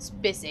isn't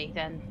busy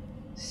then.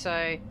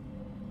 So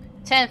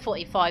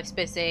 10:45's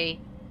busy,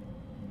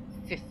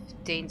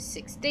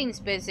 15:16's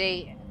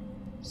busy.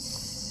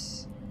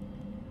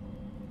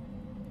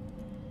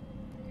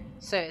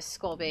 So it's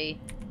gotta be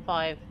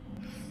 5,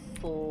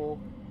 4,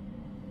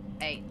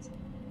 8,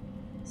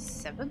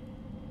 7.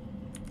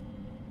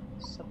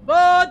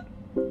 7.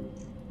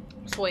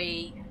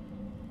 Sweet.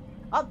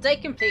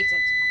 Update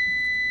completed.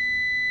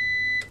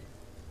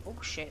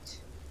 Oh shit.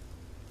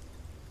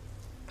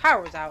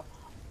 Power was out.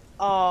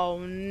 Oh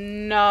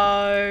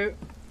no.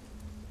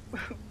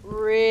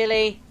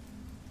 Really?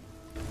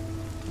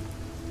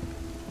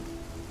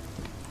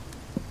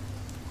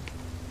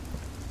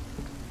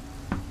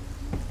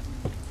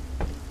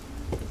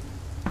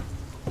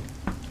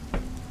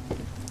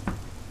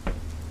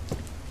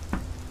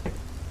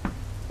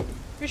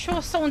 You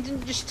sure someone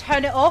didn't just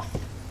turn it off?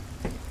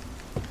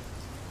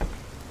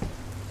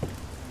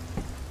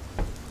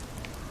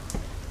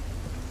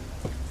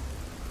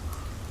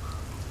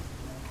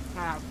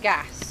 Out of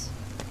gas.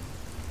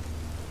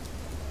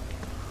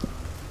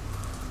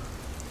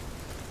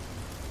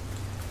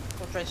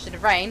 Drenched in the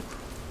rain?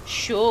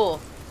 Sure.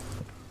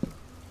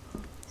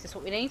 Is this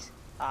what we need?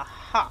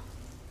 Aha.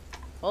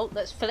 Well,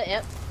 let's fill it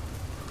up.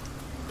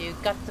 You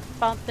got to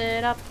bump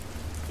it up.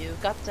 You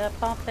got to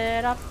bump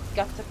it up.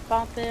 Got to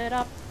bump it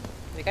up.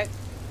 Here we go.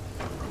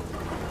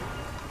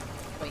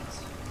 Wait.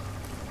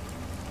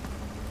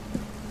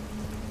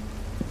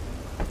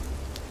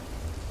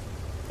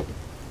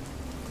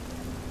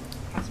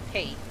 That's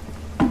P.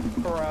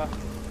 Bruh.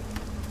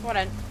 Come on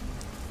in.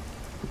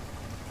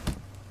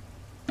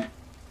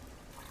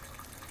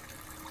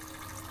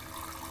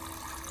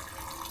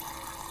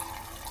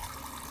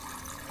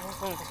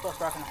 looking for spots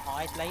where I can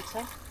hide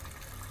later.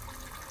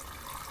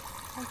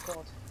 Oh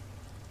god.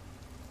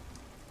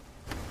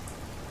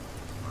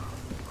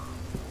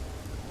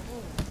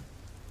 Ooh.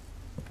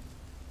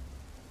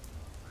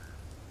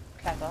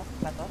 Clever,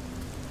 clever.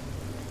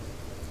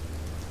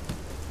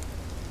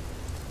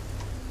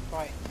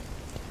 Right.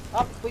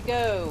 Up we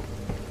go!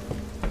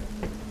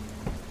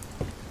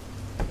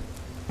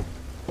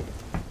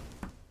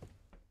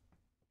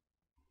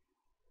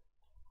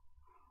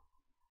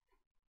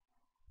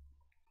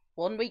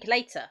 One week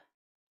later.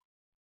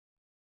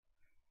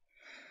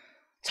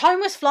 Time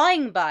was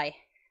flying by.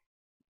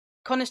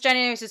 Connor's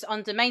January was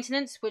under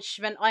maintenance, which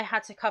meant I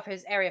had to cover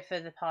his area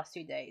for the past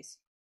 2 days.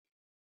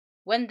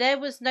 When there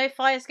was no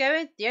fires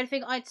going, the only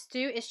thing I had to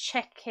do is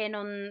check in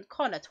on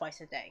Connor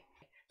twice a day.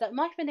 That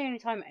might have been the only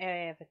time I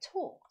ever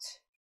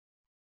talked.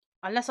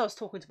 Unless I was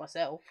talking to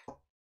myself.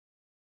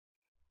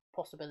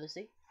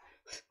 Possibility.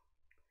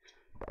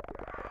 We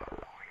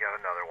got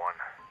another one.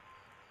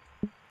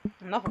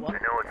 Another one? I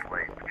know it's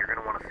late, but you're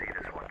gonna want to see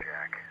this one,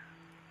 Jack.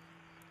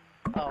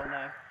 Oh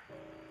no.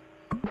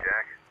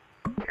 Jack?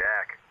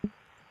 Jack?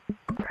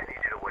 I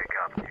need you to wake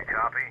up. You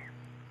copy?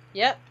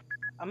 Yep.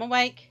 I'm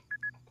awake.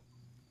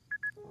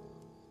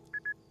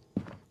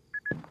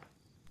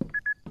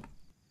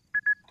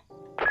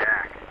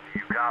 Jack,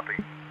 you copy?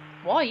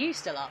 Why are you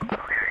still up? Okay,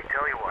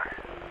 tell you what.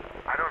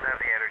 I don't have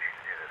the energy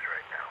to do this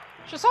right now.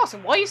 Just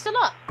asking, why are you still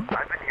up?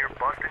 I've been here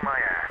busting my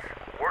ass,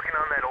 working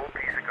on that old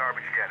piece of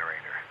garbage generator.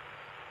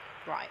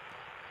 Right.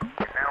 And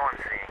now I'm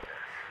seeing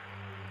this.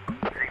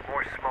 I'm seeing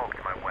more smoke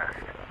to my west.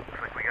 Looks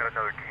like we got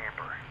another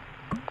camper.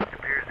 It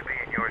appears to be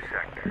in your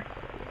sector.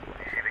 Do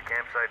you see the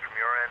campsite from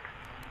your end?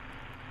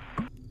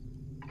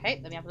 Okay,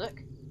 let me have a look.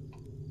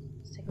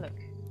 Let's take a look.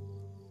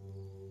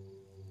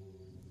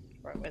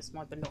 Right, where's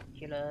my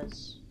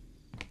binoculars?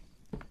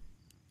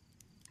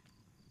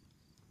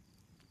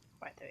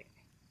 Right, there we go.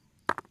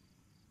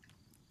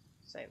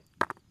 So,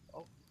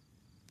 oh.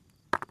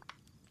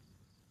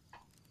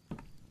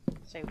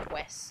 So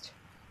west.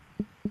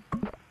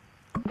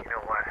 You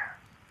know what?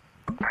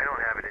 I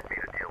don't have it in me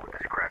to deal with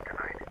this crap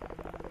tonight.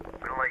 I'm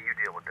gonna let you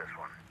deal with this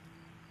one.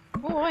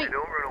 Alright. They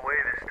don't run away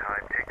this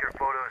time. Take their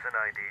photos and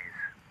IDs.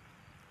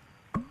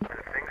 And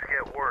if things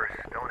get worse,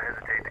 don't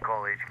hesitate to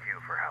call HQ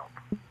for help.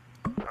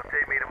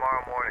 Update me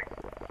tomorrow morning.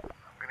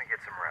 I'm gonna get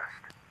some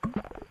rest.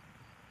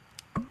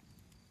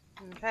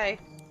 Okay.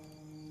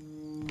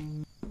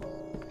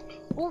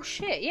 Oh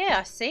shit, yeah,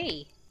 I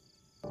see.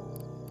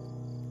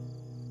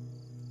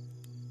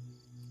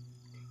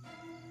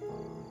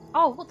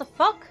 Oh, what the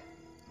fuck?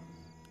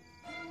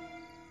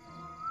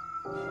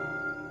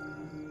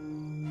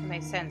 It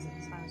makes sense,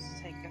 it's time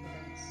to take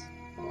evidence.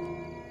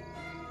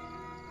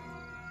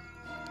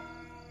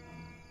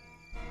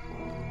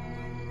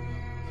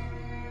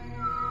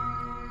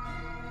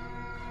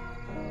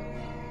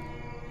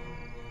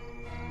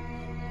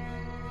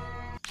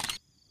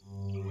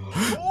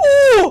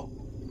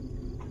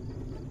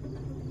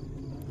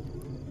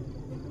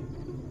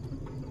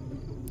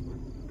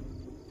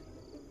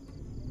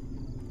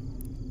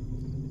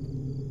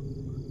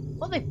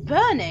 What are they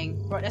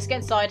burning? Right, let's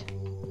get inside.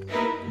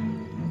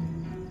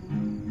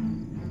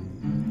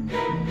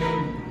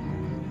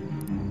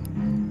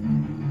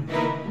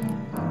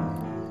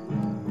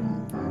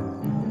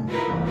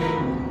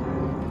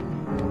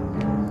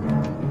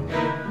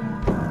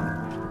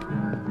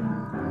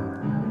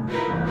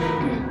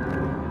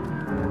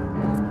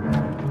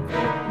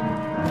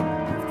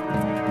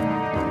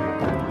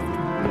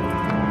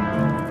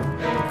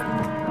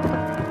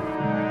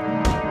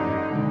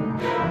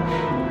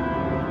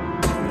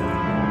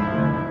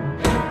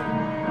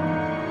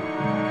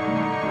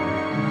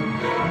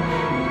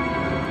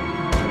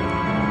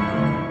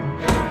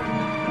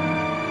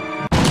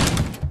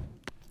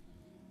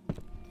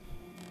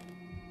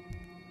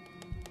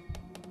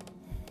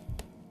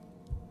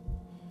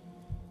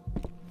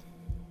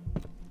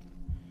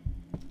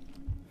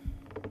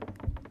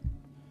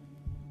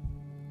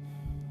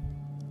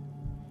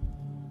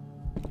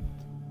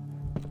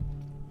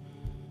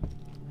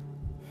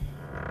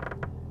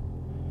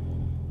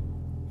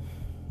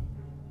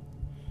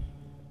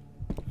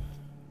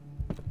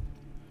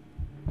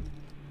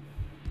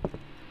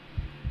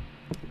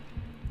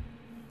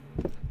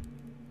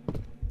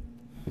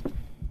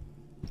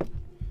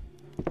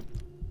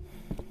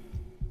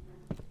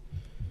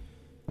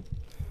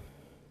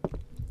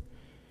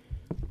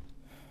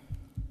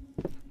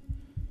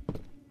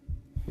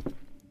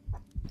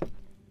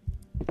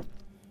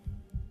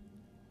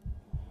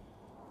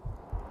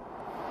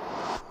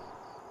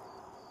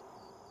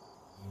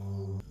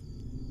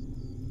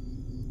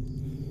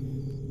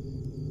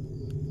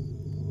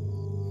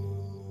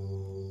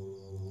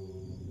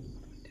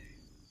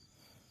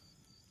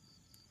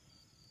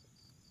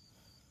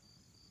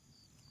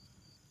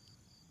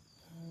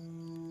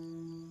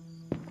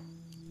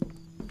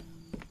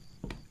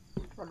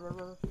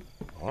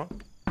 Huh?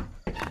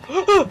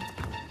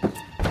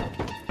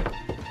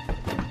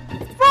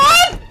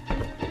 Run!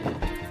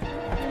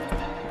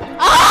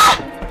 Ah!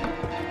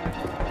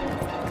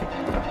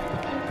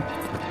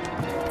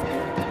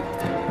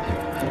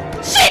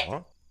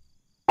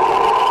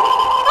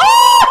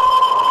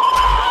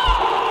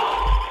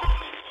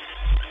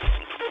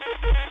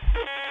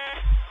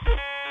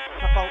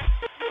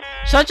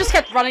 So I just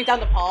kept running down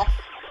the path.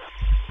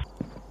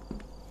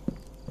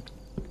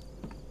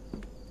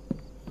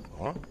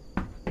 Huh?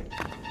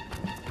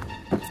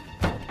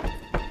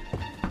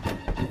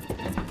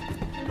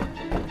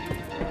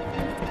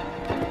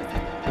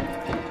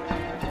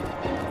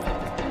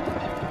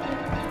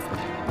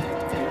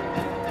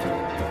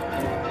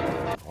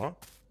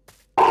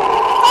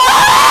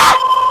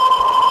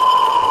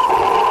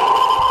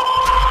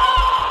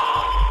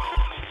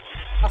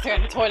 I think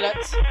I'm in the toilet.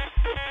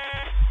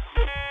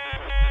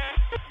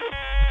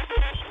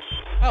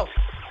 Oh.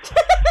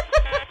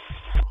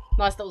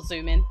 Nice little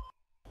zoom in.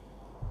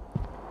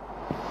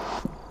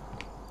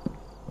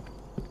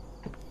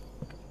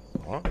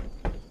 Huh?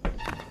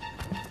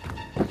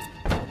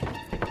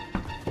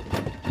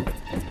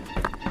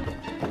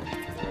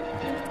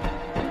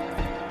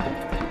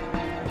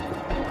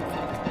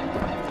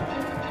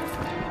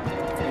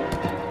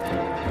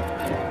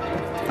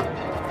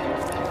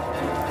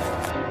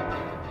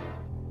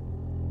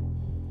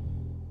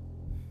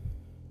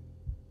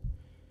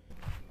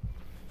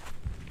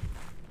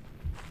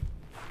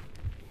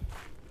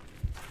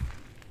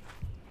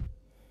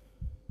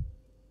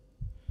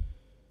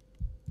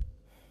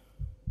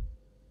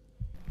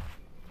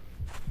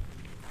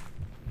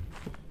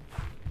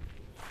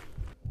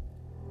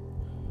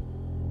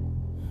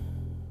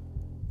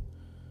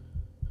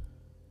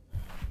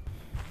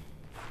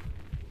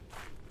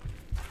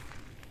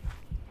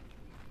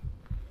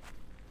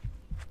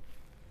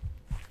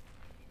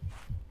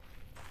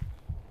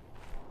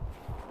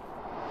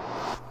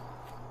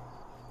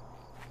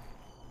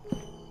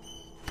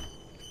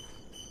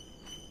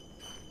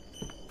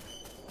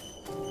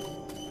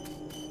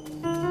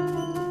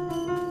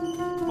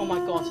 Oh my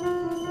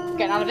god.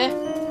 Getting out of here.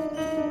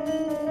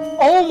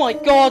 Oh my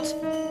god!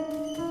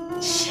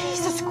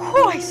 Jesus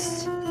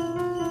Christ!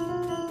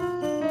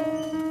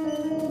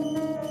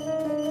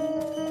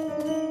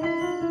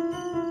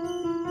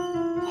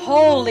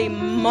 Holy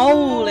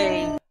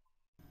moly!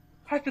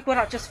 Hope we got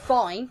out just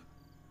fine.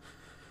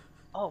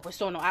 Oh, we're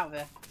still not out of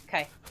here.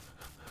 Okay.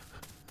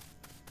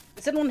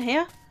 Is anyone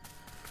here?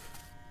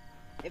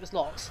 It was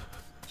locked.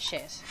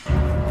 Shit.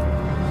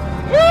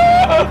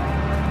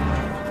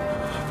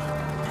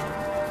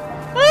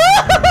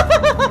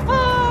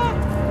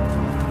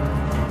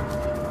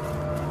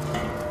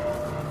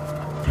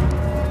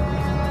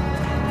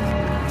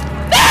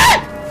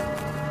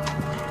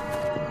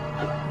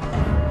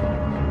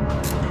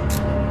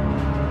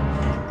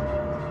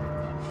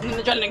 And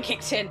the adrenaline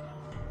kicked in.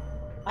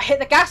 I hit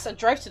the gas and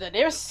drove to the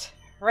nearest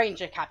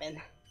ranger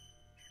cabin.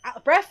 Out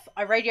of breath,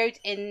 I radioed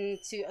in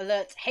to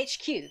alert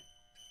HQ.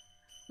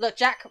 Look,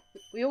 Jack,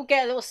 we all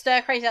get a little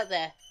stir crazy out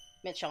there,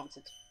 Mitch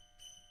answered.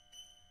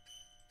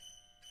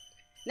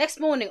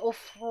 Next morning,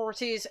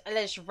 authorities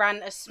alleged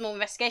ran a small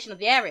investigation of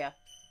the area.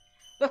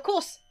 But of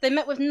course, they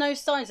met with no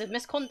signs of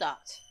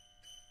misconduct.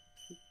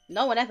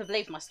 No one ever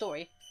believed my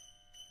story,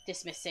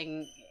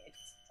 dismissing it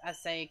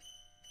as a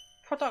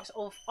product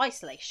of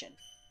isolation.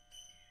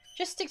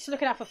 Just stick to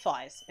looking out for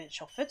fires,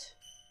 Mitch offered.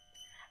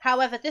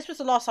 However, this was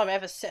the last time I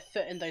ever set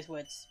foot in those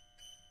woods.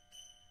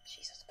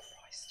 Jesus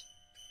Christ.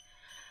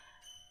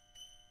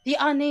 The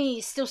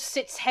unease still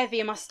sits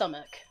heavy in my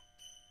stomach.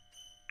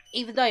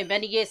 Even though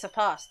many years have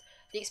passed,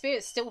 the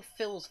experience still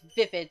feels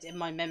vivid in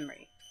my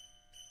memory.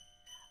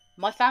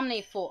 My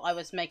family thought I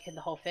was making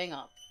the whole thing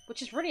up,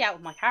 which is really out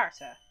of my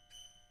character.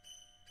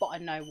 But I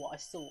know what I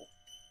saw.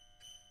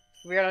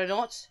 Real or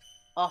not,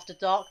 after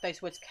dark,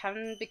 those woods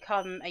can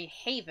become a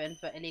haven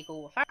for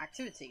illegal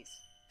activities.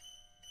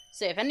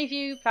 So if any of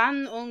you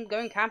plan on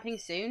going camping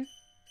soon,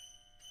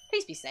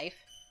 please be safe.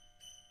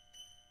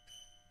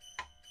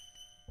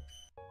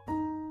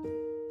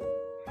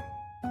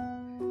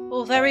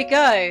 Well, there we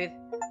go.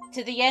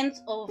 To the end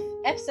of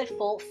episode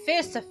 4,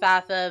 Fears to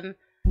Fathom.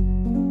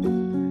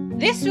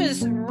 This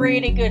was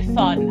really good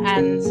fun,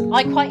 and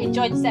I quite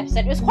enjoyed this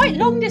episode. It was quite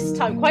long this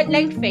time, quite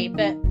lengthy,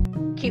 but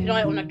keep an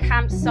eye on a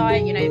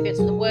campsite, you know, bits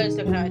of the woods,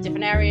 looking at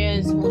different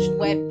areas,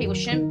 where people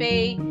shouldn't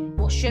be,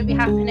 what should be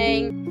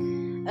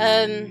happening.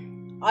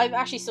 I'm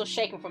actually still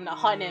shaking from that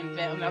high-end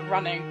bit and that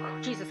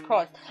running. Jesus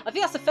Christ. I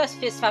think that's the first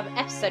Fears to Fathom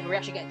episode where we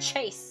actually get a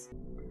chase.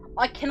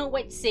 I cannot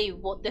wait to see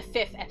what the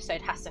 5th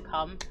episode has to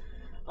come.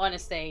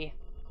 Honestly.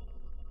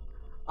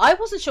 I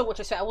wasn't sure what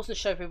to expect. I wasn't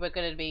sure if we were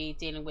going to be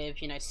dealing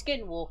with, you know,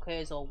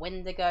 skinwalkers or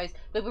wendigos,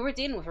 but we were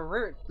dealing with a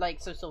root,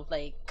 like, some sort of,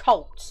 like,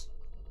 cult.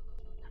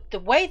 The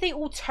way they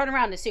all turn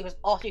around and see was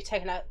after you've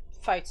taken a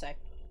photo.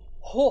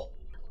 Oh.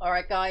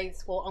 Alright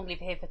guys, well, I'm going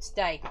to leave it here for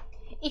today.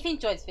 If you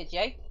enjoyed this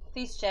video,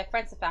 please share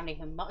friends and family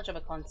who might enjoy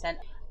my content.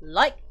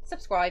 Like,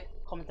 subscribe,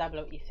 comment down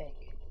below what you think.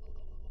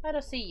 And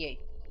I'll see you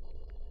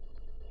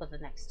for the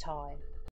next time.